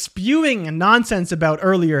I was spewing nonsense about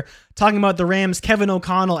earlier, talking about the Rams, Kevin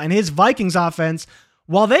O'Connell, and his Vikings offense.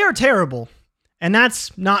 While they are terrible, and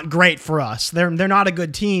that's not great for us, they're not a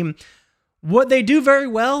good team, what they do very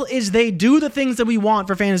well is they do the things that we want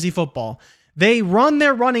for fantasy football. They run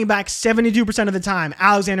their running back 72% of the time.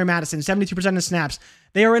 Alexander Mattison, 72% of snaps.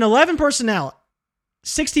 They are in 11 personnel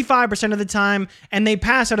 65% of the time, and they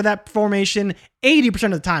pass out of that formation 80%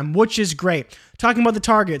 of the time, which is great. Talking about the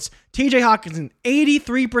targets, TJ Hawkinson,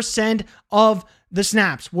 83% of the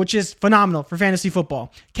snaps, which is phenomenal for fantasy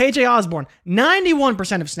football. KJ Osborne,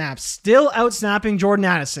 91% of snaps, still out-snapping Jordan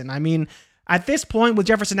Addison. I mean, at this point, with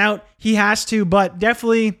Jefferson out, he has to, but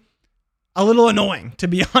definitely a little annoying, to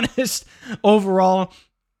be honest, overall.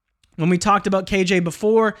 When we talked about KJ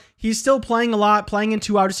before, he's still playing a lot, playing in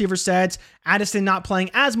 2 wide receiver sets. Addison not playing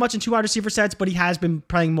as much in 2 wide receiver sets, but he has been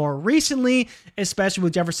playing more recently, especially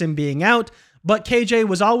with Jefferson being out. But KJ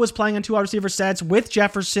was always playing in 2 wide receiver sets with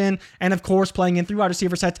Jefferson, and of course playing in 3 wide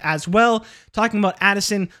receiver sets as well. Talking about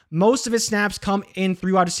Addison, most of his snaps come in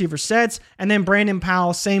 3 wide receiver sets, and then Brandon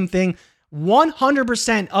Powell, same thing.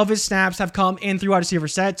 100% of his snaps have come in 3 wide receiver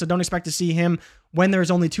sets, so don't expect to see him when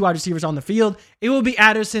there's only 2 wide receivers on the field. It will be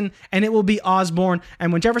Addison and it will be Osborne.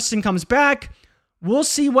 And when Jefferson comes back, we'll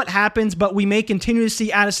see what happens, but we may continue to see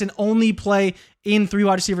Addison only play in 3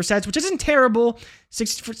 wide receiver sets, which isn't terrible.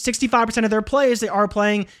 65% of their plays, they are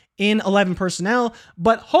playing in 11 personnel,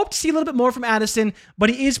 but hope to see a little bit more from Addison, but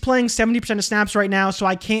he is playing 70% of snaps right now, so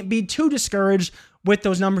I can't be too discouraged with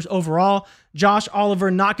those numbers overall. Josh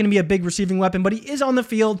Oliver, not going to be a big receiving weapon, but he is on the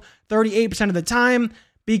field 38% of the time,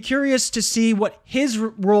 Be curious to see what his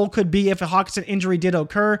role could be if a Hockenson injury did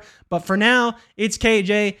occur. But for now, it's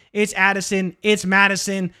KJ, it's Addison, it's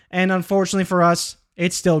Madison, and unfortunately for us,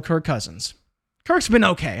 it's still Kirk Cousins. Kirk's been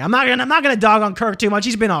okay. I'm not gonna dog on Kirk too much.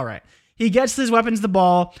 He's been all right. He gets his weapons the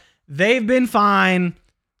ball. They've been fine.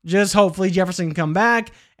 Just hopefully Jefferson can come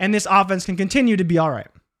back, and this offense can continue to be all right.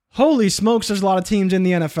 Holy smokes, there's a lot of teams in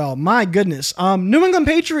the NFL. My goodness. New England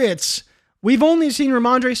Patriots. We've only seen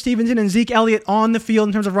Ramondre Stevenson and Zeke Elliott on the field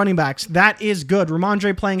in terms of running backs. That is good.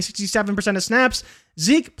 Ramondre playing 67% of snaps.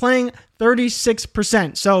 Zeke playing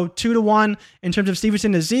 36%. So 2-1 in terms of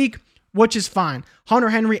Stevenson to Zeke, which is fine. Hunter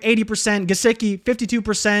Henry, 80%. Gesicki,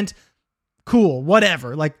 52%. Cool,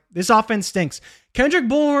 whatever. Like, this offense stinks. Kendrick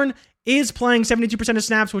Bourne is playing 72% of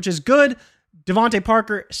snaps, which is good. Devontae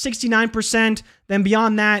Parker, 69%. Then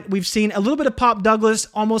beyond that, we've seen a little bit of Pop Douglas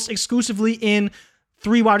almost exclusively in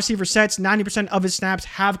 3 wide receiver sets. 90% of his snaps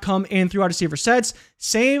have come in 3 wide receiver sets.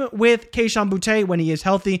 Same with Kayshon Boutte when he is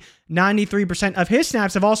healthy. 93% of his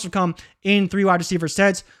snaps have also come in 3 wide receiver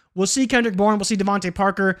sets. We'll see Kendrick Bourne. We'll see Devontae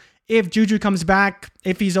Parker. If Juju comes back,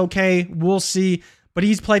 if he's okay, we'll see. But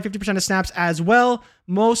he's played 50% of snaps as well.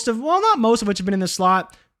 Not most of which have been in the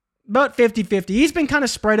slot, but 50-50. He's been kind of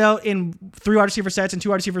spread out in 3 wide receiver sets and 2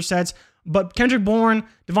 wide receiver sets. But Kendrick Bourne,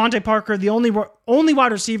 Devontae Parker, the only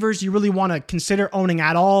wide receivers you really want to consider owning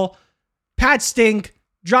at all. Pat stink.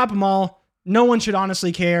 Drop them all. No one should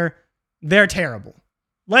honestly care. They're terrible.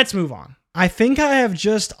 Let's move on. I think I have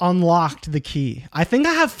just unlocked the key. I think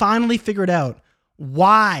I have finally figured out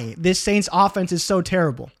why this Saints offense is so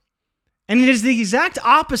terrible. And it is the exact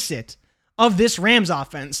opposite of this Rams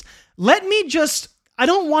offense. I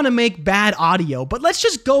don't want to make bad audio, but let's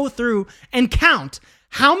just go through and count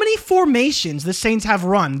how many formations the Saints have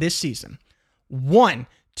run this season. 1,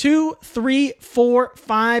 2, 3, 4,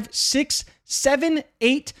 5, 6, 7,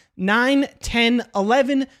 8, 9, 10,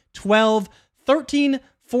 11, 12, 13,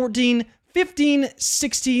 14, 15,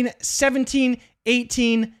 16, 17,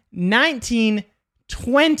 18, 19,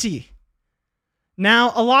 20.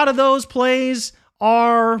 Now, a lot of those plays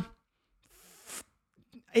are...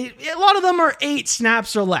 A lot of them are 8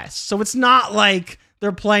 snaps or less, so it's not like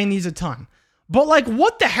they're playing these a ton. But like,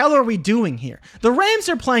 what the hell are we doing here? The Rams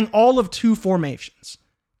are playing all of 2 formations.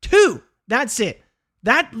 2. That's it.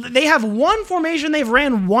 They have 1 formation they've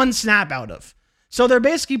ran 1 snap out of. So they're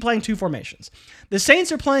basically playing 2 formations. The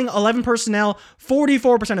Saints are playing 11 personnel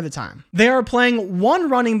 44% of the time. They are playing 1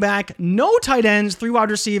 running back, no tight ends, 3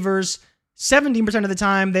 wide receivers 17% of the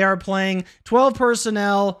time. They are playing 12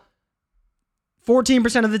 personnel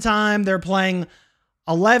 14% of the time. They're playing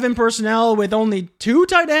 11 personnel with only 2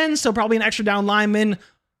 tight ends, so probably an extra down lineman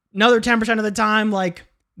another 10% of the time. Like,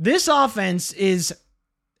 this offense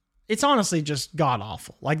it's honestly just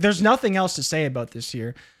god-awful. Like, there's nothing else to say about this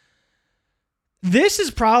here. This is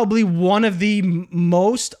probably one of the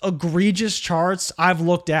most egregious charts I've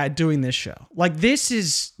looked at doing this show. Like, this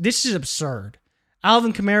is absurd.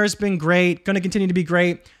 Alvin Kamara's been great, going to continue to be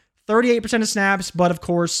great. 38% of snaps, but of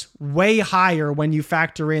course, way higher when you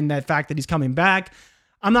factor in that fact that he's coming back.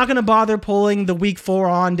 I'm not going to bother pulling the week 4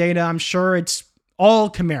 on data. I'm sure it's all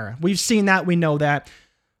Kamara. We've seen that. We know that.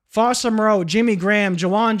 Foster Moreau, Jimmy Graham,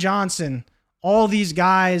 Juwan Johnson, all these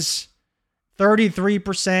guys,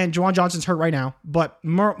 33%. Juwan Johnson's hurt right now, but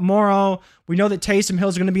Moreau, we know that Taysom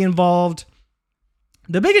Hill's going to be involved.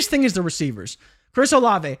 The biggest thing is the receivers. Chris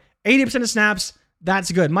Olave, 80% of snaps.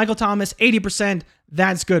 That's good. Michael Thomas, 80%.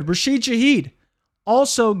 That's good. Rashid Shaheed,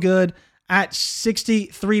 also good at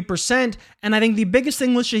 63%. And I think the biggest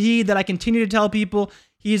thing with Shaheed that I continue to tell people,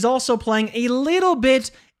 he's also playing a little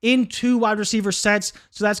bit in 2 wide receiver sets,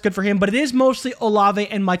 so that's good for him. But it is mostly Olave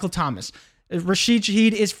and Michael Thomas. Rashid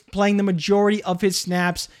Shaheed is playing the majority of his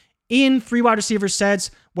snaps in 3 wide receiver sets,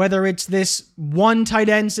 whether it's this 1 tight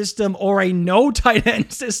end system or a no tight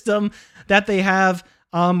end system that they have,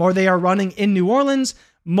 or they are running in New Orleans.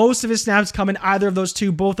 Most of his snaps come in either of those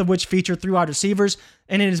 2, both of which feature 3 wide receivers,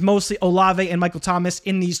 and it is mostly Olave and Michael Thomas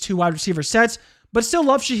in these 2 wide receiver sets. But still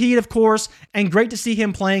love Shaheed, of course, and great to see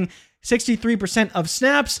him playing 63% of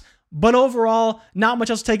snaps. But overall, not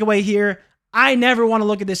much else to take away here. I never want to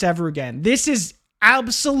look at this ever again. This is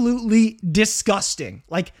absolutely disgusting.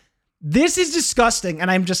 Like, this is disgusting,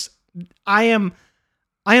 and I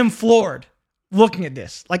am floored looking at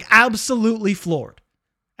this. Like, absolutely floored.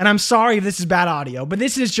 And I'm sorry if this is bad audio, but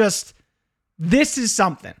this is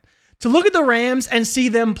something. To look at the Rams and see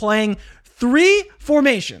them playing 3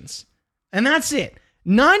 formations, and that's it.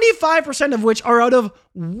 95% of which are out of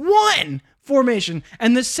 1 formation,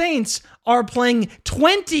 and the Saints are playing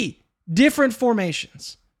 20 different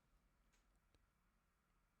formations.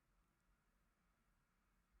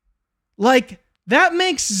 Like, That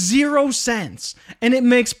makes zero sense. And it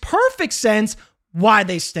makes perfect sense why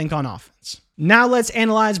they stink on offense. Now let's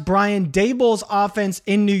analyze Brian Daboll's offense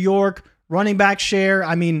in New York. Running back share,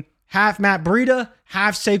 half Matt Breida,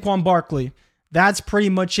 half Saquon Barkley. That's pretty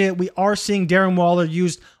much it. We are seeing Darren Waller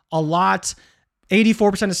used a lot.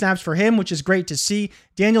 84% of snaps for him, which is great to see.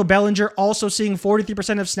 Daniel Bellinger also seeing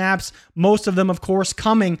 43% of snaps, most of them, of course,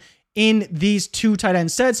 coming in these two tight end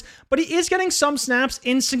sets, but he is getting some snaps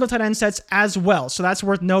in single tight end sets as well. So that's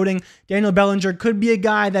worth noting. Daniel Bellinger could be a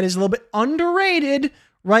guy that is a little bit underrated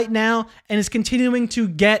right now and is continuing to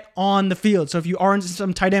get on the field. So if you are in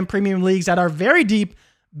some tight end premium leagues that are very deep,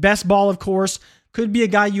 best ball, of course, could be a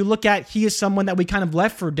guy you look at. He is someone that we kind of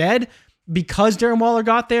left for dead because Darren Waller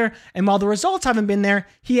got there. And while the results haven't been there,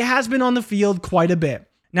 he has been on the field quite a bit.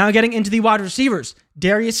 Now getting into the wide receivers,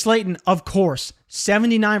 Darius Slayton, of course,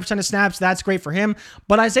 79% of snaps. That's great for him.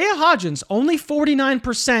 But Isaiah Hodgins, only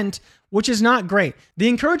 49%, which is not great. The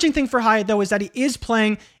encouraging thing for Hyatt, though, is that he is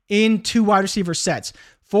playing in two wide receiver sets.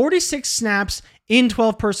 46 snaps in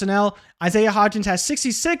 12 personnel. Isaiah Hodgins has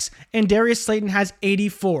 66 and Darius Slayton has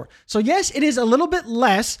 84. So yes, it is a little bit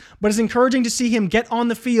less, but it's encouraging to see him get on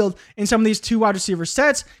the field in some of these two wide receiver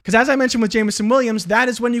sets. Because as I mentioned with Jameson Williams, that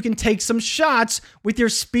is when you can take some shots with your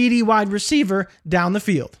speedy wide receiver down the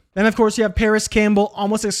field. Then, of course, you have Paris Campbell,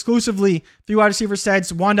 almost exclusively three wide receiver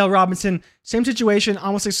sets. Wan'Dale Robinson, same situation,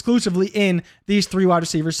 almost exclusively in these three wide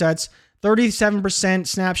receiver sets. 37%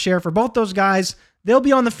 snap share for both those guys. They'll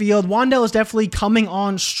be on the field. Wan'Dale is definitely coming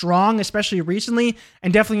on strong, especially recently,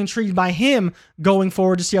 and definitely intrigued by him going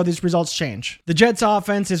forward to see how these results change. The Jets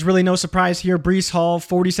offense is really no surprise here. Breece Hall,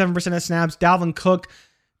 47% of snaps. Dalvin Cook,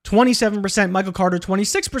 27%. Michael Carter,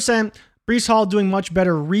 26%. Breece Hall doing much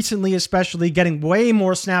better recently, especially getting way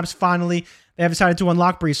more snaps finally. They have decided to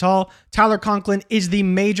unlock Breece Hall. Tyler Conklin is the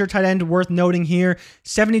major tight end worth noting here.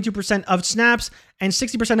 72% of snaps and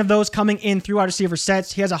 60% of those coming in three wide receiver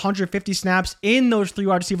sets. He has 150 snaps in those three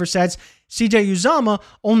wide receiver sets. CJ Uzomah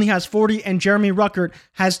only has 40 and Jeremy Ruckert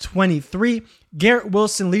has 23. Garrett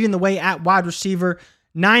Wilson leading the way at wide receiver.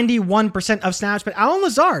 91% of snaps, but Allen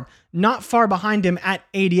Lazard not far behind him at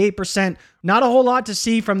 88%. Not a whole lot to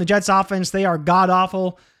see from the Jets offense. They are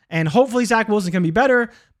god-awful, and hopefully Zach Wilson can be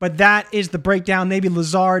better, but that is the breakdown. Maybe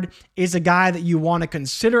Lazard is a guy that you want to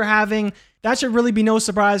consider having. That should really be no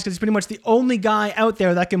surprise because he's pretty much the only guy out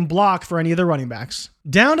there that can block for any of the running backs.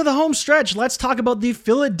 Down to the home stretch, let's talk about the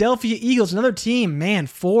Philadelphia Eagles, another team. Man,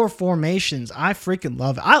 4 formations. I freaking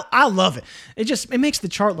love it. I love it. It makes the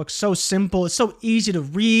chart look so simple. It's so easy to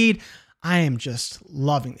read. I am just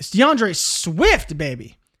loving this. DeAndre Swift,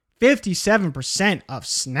 baby. 57% of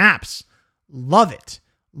snaps. Love it.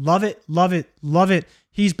 Love it, love it, love it.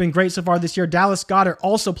 He's been great so far this year. Dallas Goedert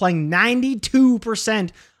also playing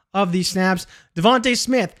 92% of these snaps. Devontae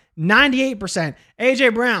Smith, 98%.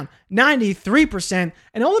 AJ Brown, 93%.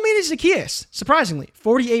 And Olamide Zaccheaus, surprisingly,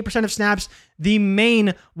 48% of snaps. The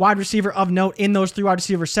main wide receiver of note in those three wide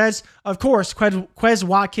receiver sets. Of course, Quez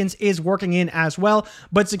Watkins is working in as well,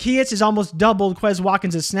 but Zaccheaus is almost doubled Quez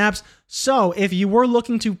Watkins' snaps. So if you were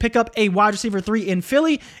looking to pick up a wide receiver 3 in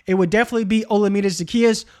Philly, it would definitely be Olamide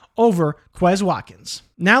Zaccheaus over Quez Watkins.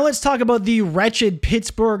 Now let's talk about the wretched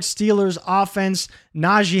Pittsburgh Steelers offense.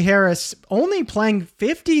 Najee Harris only playing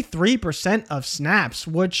 53% of snaps,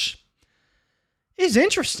 which is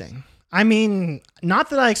interesting. I mean, not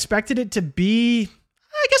that I expected it to be,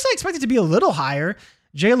 I guess I expected it to be a little higher.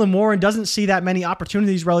 Jaylen Warren doesn't see that many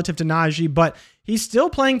opportunities relative to Najee, but he's still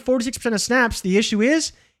playing 46% of snaps. The issue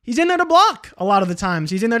is he's in there to block a lot of the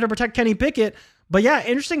times. He's in there to protect Kenny Pickett. But yeah,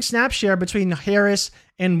 interesting snap share between Harris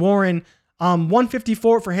and Warren.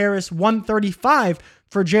 154 for Harris, 135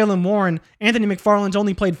 for Jaylen Warren. Anthony McFarland's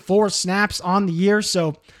only played 4 snaps on the year,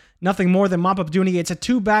 so nothing more than mop-up duty. It's a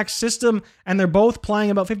 2-back system, and they're both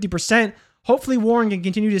playing about 50%. Hopefully Warren can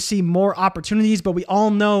continue to see more opportunities, but we all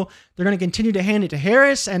know they're going to continue to hand it to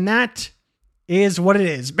Harris, and that is what it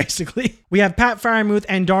is, basically. We have Pat Freiermuth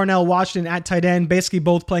and Darnell Washington at tight end, basically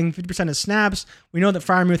both playing 50% of snaps. We know that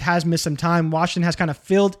Freiermuth has missed some time. Washington has kind of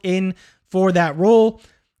filled in for that role.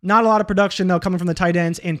 Not a lot of production, though, coming from the tight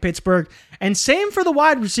ends in Pittsburgh. And same for the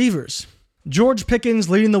wide receivers. George Pickens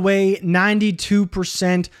leading the way,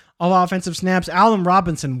 92% of offensive snaps. Allen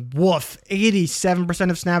Robinson, woof, 87%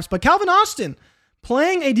 of snaps. But Calvin Austin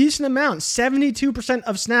playing a decent amount, 72%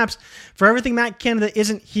 of snaps. For everything Matt Canada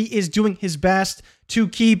isn't, he is doing his best to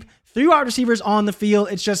keep 3 wide receivers on the field.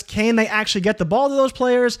 It's just, can they actually get the ball to those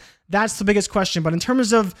players? That's the biggest question. But in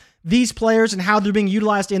terms of these players and how they're being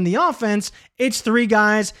utilized in the offense, it's three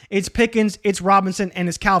guys. It's Pickens, it's Robinson, and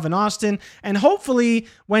it's Calvin Austin. And hopefully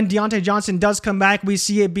when Deontay Johnson does come back, we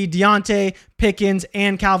see it be Deontay, Pickens,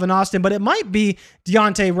 and Calvin Austin. But it might be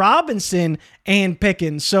Deontay Robinson and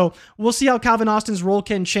Pickens. So we'll see how Calvin Austin's role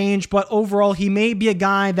can change. But overall, he may be a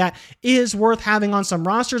guy that is worth having on some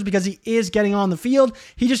rosters because he is getting on the field.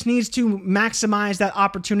 He just needs to maximize that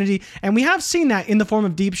opportunity. And we have seen that in the form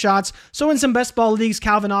of deep shots. So in some best ball leagues,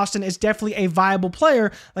 Calvin Austin is definitely a viable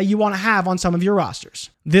player that you want to have on some of your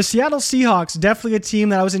rosters. The Seattle Seahawks, definitely a team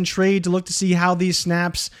that I was intrigued to look to see how these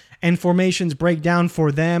snaps and formations break down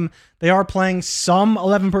for them. They are playing some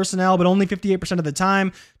 11 personnel, but only 58% of the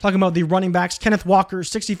time. Talking about the running backs, Kenneth Walker,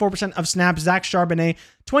 64% of snaps, Zach Charbonnet,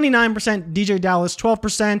 29%, DJ Dallas,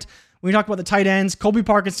 12%. When we talk about the tight ends, Colby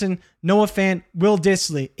Parkinson, Noah Fant, Will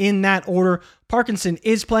Dissly, in that order. Parkinson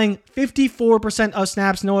is playing 54% of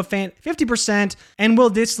snaps, Noah Fant 50%, and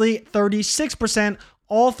Will Dissly 36%.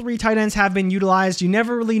 All three tight ends have been utilized. You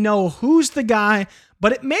never really know who's the guy,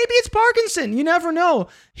 but maybe it's Parkinson. You never know.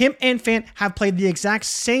 Him and Fant have played the exact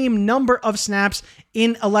same number of snaps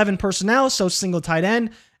in 11 personnel, so single tight end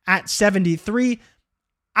at 73.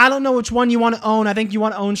 I don't know which one you want to own. I think you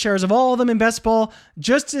want to own shares of all of them in best ball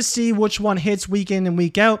just to see which one hits week in and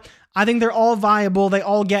week out. I think they're all viable. They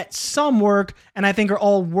all get some work, and I think are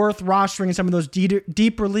all worth rostering in some of those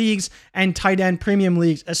deeper leagues and tight end premium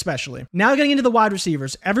leagues especially. Now getting into the wide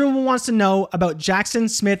receivers. Everyone wants to know about Jackson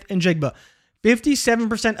Smith and Jigba.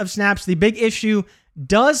 57% of snaps. The big issue,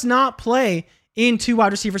 does not play in two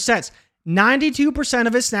wide receiver sets. 92%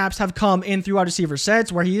 of his snaps have come in three wide receiver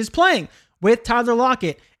sets where he is playing with Tyler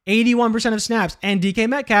Lockett, 81% of snaps, and DK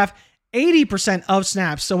Metcalf, 80% of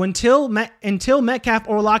snaps. So until Metcalf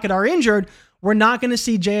or Lockett are injured, we're not going to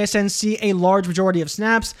see JSN see a large majority of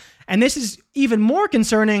snaps. And this is even more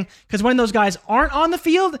concerning because when those guys aren't on the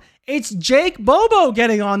field, it's Jake Bobo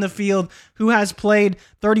getting on the field, who has played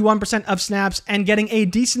 31% of snaps and getting a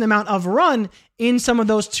decent amount of run in some of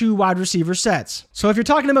those two wide receiver sets. So if you're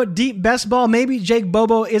talking about deep best ball, maybe Jake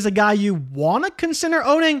Bobo is a guy you want to consider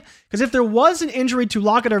owning, because if there was an injury to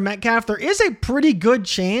Lockett or Metcalf, there is a pretty good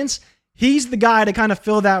chance he's the guy to kind of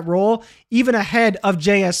fill that role, even ahead of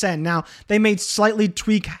JSN. Now, they may slightly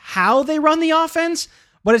tweak how they run the offense,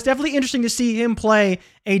 but it's definitely interesting to see him play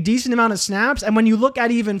a decent amount of snaps. And when you look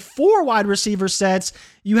at even four wide receiver sets,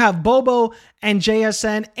 you have Bobo and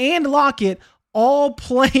JSN and Lockett all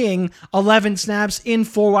playing 11 snaps in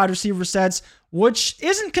four wide receiver sets, which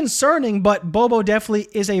isn't concerning, but Bobo definitely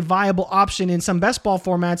is a viable option in some best ball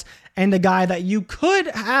formats and a guy that you could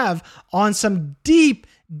have on some deep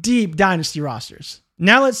dynasty rosters.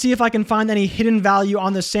 Now let's see if I can find any hidden value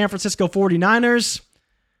on the San Francisco 49ers.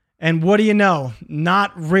 And what do you know?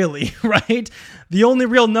 Not really, right? The only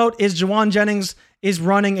real note is Juwan Jennings is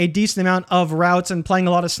running a decent amount of routes and playing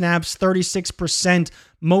a lot of snaps, 36%,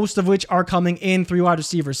 most of which are coming in three wide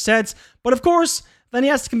receiver sets. But of course, then he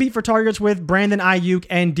has to compete for targets with Brandon Ayuk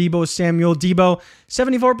and Deebo Samuel. Deebo,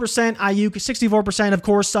 74%, Ayuk, 64%. Of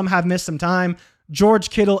course, some have missed some time.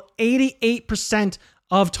 George Kittle, 88%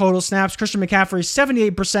 of total snaps. Christian McCaffrey,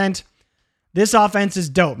 78%. This offense is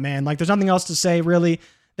dope, man. Like, there's nothing else to say, really.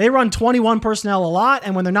 They run 21 personnel a lot,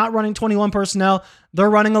 and when they're not running 21 personnel, they're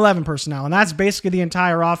running 11 personnel, and that's basically the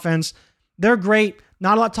entire offense. They're great.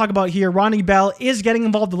 Not a lot to talk about here. Ronnie Bell is getting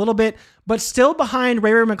involved a little bit, but still behind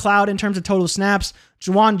Ray McCloud in terms of total snaps.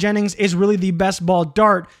 Juwan Jennings is really the best ball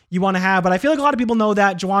dart you want to have, but I feel like a lot of people know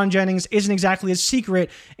that Juwan Jennings isn't exactly a secret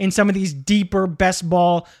in some of these deeper best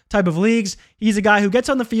ball type of leagues. He's a guy who gets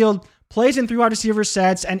on the field, plays in three wide receiver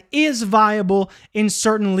sets, and is viable in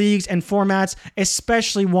certain leagues and formats,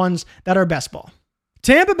 especially ones that are best ball.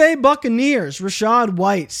 Tampa Bay Buccaneers, Rachaad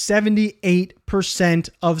White, 78%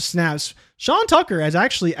 of snaps. Sean Tucker has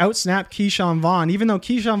actually outsnapped Keyshawn Vaughn, even though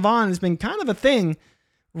Keyshawn Vaughn has been kind of a thing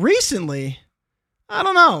recently. I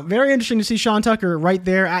don't know. Very interesting to see Sean Tucker right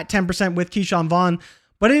there at 10% with Keyshawn Vaughn.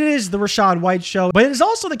 But it is the Rachaad White show. But it is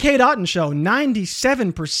also the K. Dotton show.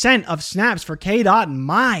 97% of snaps for K. Dotton.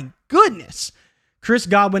 My goodness. Chris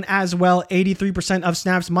Godwin as well, 83% of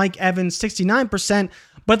snaps. Mike Evans, 69%.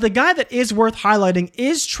 But the guy that is worth highlighting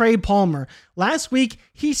is Trey Palmer. Last week,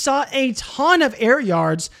 he saw a ton of air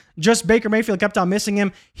yards. Just Baker Mayfield kept on missing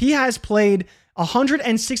him. He has played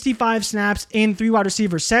 165 snaps in three wide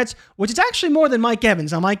receiver sets, which is actually more than Mike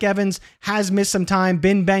Evans. Now, Mike Evans has missed some time,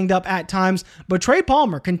 been banged up at times, but Trey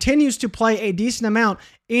Palmer continues to play a decent amount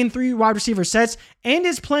in 3 wide receiver sets and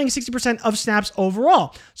is playing 60% of snaps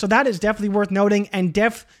overall. So that is definitely worth noting, and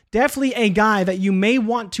definitely a guy that you may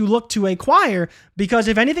want to look to acquire, because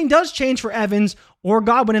if anything does change for Evans or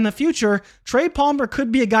Godwin in the future, Trey Palmer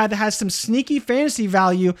could be a guy that has some sneaky fantasy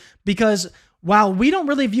value, because while we don't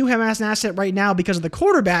really view him as an asset right now because of the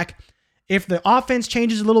quarterback, if the offense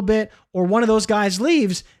changes a little bit or one of those guys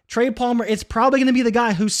leaves, Trey Palmer is probably going to be the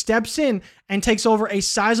guy who steps in and takes over a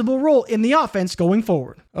sizable role in the offense going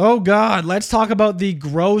forward. Oh God, let's talk about the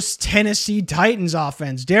gross Tennessee Titans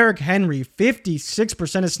offense. Derrick Henry,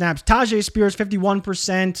 56% of snaps. Tajay Spears,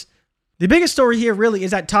 51%. The biggest story here really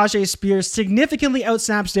is that Tajay Spears significantly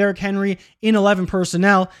outsnaps Derrick Henry in 11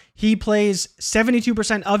 personnel. He plays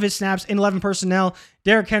 72% of his snaps in 11 personnel.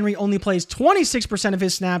 Derrick Henry only plays 26% of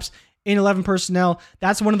his snaps in 11 personnel.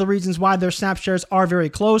 That's one of the reasons why their snap shares are very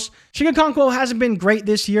close. Chigakonkwo hasn't been great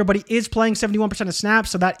this year, but he is playing 71% of snaps,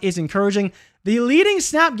 so that is encouraging. The leading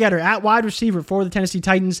snap getter at wide receiver for the Tennessee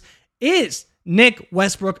Titans is Nick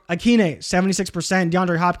Westbrook-Akine, 76%,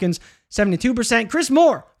 DeAndre Hopkins, 72%, Chris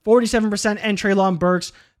Moore, 47%, and Treylon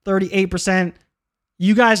Burks, 38%.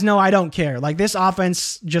 You guys know I don't care. Like, this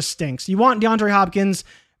offense just stinks. You want DeAndre Hopkins,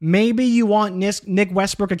 maybe you want Nick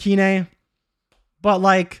Westbrook-Akine, but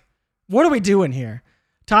like, what are we doing here?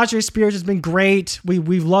 Tajay Spears has been great.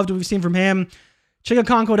 We've loved what we've seen from him.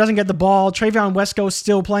 Chigakonkwo doesn't get the ball. Travion Wesco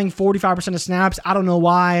still playing 45% of snaps. I don't know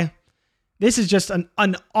why. This is just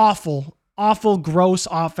an awful, gross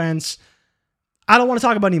offense. I don't want to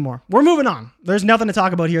talk about it anymore. We're moving on. There's nothing to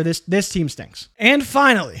talk about here. This team stinks. And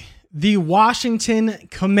finally, the Washington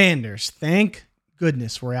Commanders. Thank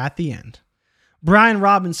goodness we're at the end. Brian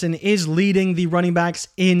Robinson is leading the running backs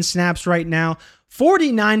in snaps right now.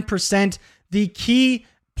 49%. The key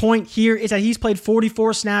point here is that he's played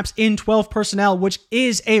 44 snaps in 12 personnel, which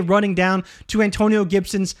is a running down to Antonio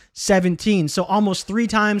Gibson's 17. So almost 3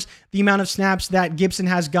 times the amount of snaps that Gibson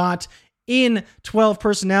has got in 12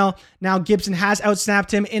 personnel. Now, Gibson has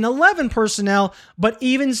outsnapped him in 11 personnel, but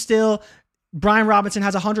even still, Brian Robinson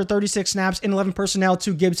has 136 snaps in 11 personnel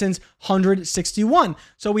to Gibson's 161.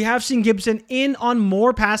 So we have seen Gibson in on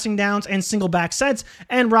more passing downs and single back sets,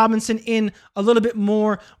 and Robinson in a little bit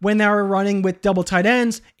more when they were running with double tight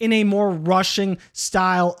ends in a more rushing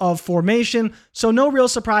style of formation. So no real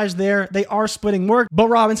surprise there. They are splitting work, but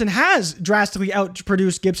Robinson has drastically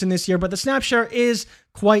outproduced Gibson this year, but the snap share is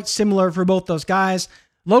quite similar for both those guys.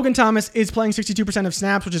 Logan Thomas is playing 62% of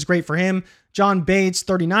snaps, which is great for him. John Bates,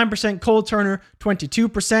 39%. Cole Turner,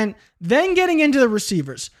 22%. Then getting into the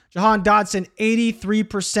receivers. Jahan Dotson,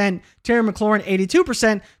 83%. Terry McLaurin,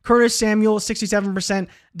 82%. Curtis Samuel, 67%.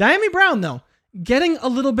 Diami Brown, though, getting a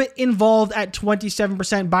little bit involved at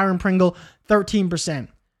 27%. Byron Pringle, 13%.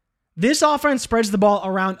 This offense spreads the ball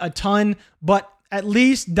around a ton, but at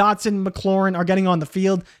least Dotson and McLaurin are getting on the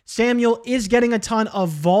field. Samuel is getting a ton of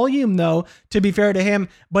volume, though, to be fair to him,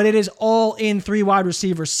 but it is all in 3 wide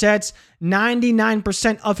receiver sets.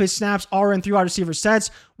 99% of his snaps are in 3 wide receiver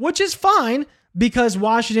sets, which is fine because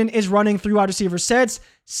Washington is running 3 wide receiver sets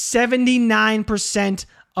 79%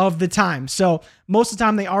 of the time. So most of the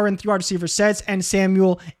time they are in 3 wide receiver sets, and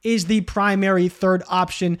Samuel is the primary third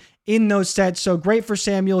option in those sets. So great for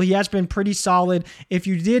Samuel. He has been pretty solid if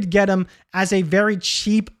you did get him as a very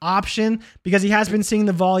cheap option, because he has been seeing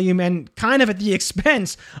the volume and kind of at the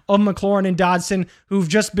expense of McLaurin and Dodson, who've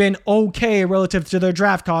just been okay relative to their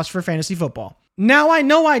draft costs for fantasy football. Now, I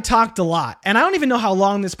know I talked a lot, and I don't even know how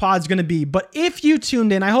long this pod's going to be, but if you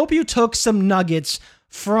tuned in, I hope you took some nuggets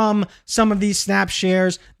from some of these snap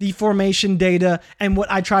shares, the formation data, and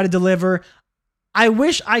what I try to deliver. I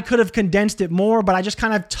wish I could have condensed it more, but I just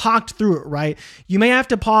kind of talked through it, right? You may have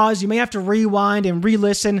to pause, you may have to rewind and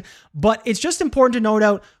re-listen, but it's just important to note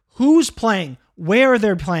out who's playing, where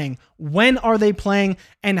they're playing, when are they playing,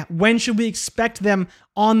 and when should we expect them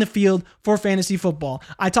on the field for fantasy football.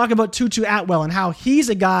 I talk about Tutu Atwell and how he's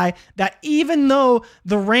a guy that, even though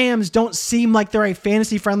the Rams don't seem like they're a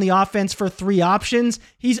fantasy-friendly offense for 3 options,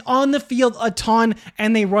 he's on the field a ton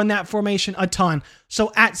and they run that formation a ton.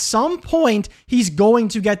 So at some point, he's going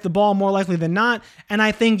to get the ball more likely than not, and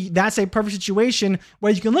I think that's a perfect situation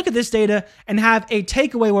where you can look at this data and have a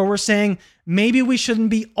takeaway where we're saying maybe we shouldn't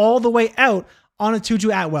be all the way out on a Tutu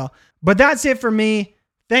Atwell. But that's it for me.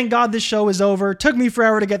 Thank God this show is over. Took me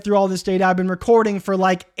forever to get through all this data. I've been recording for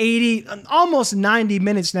like 80, almost 90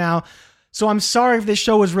 minutes now. So I'm sorry if this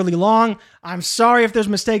show was really long. I'm sorry if there's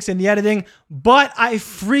mistakes in the editing, but I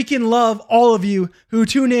freaking love all of you who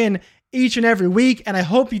tune in each and every week. And I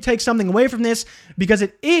hope you take something away from this, because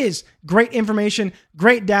it is great information,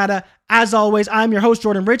 great data. As always, I'm your host,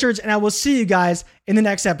 Jordan Richards, and I will see you guys in the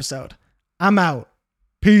next episode. I'm out.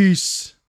 Peace.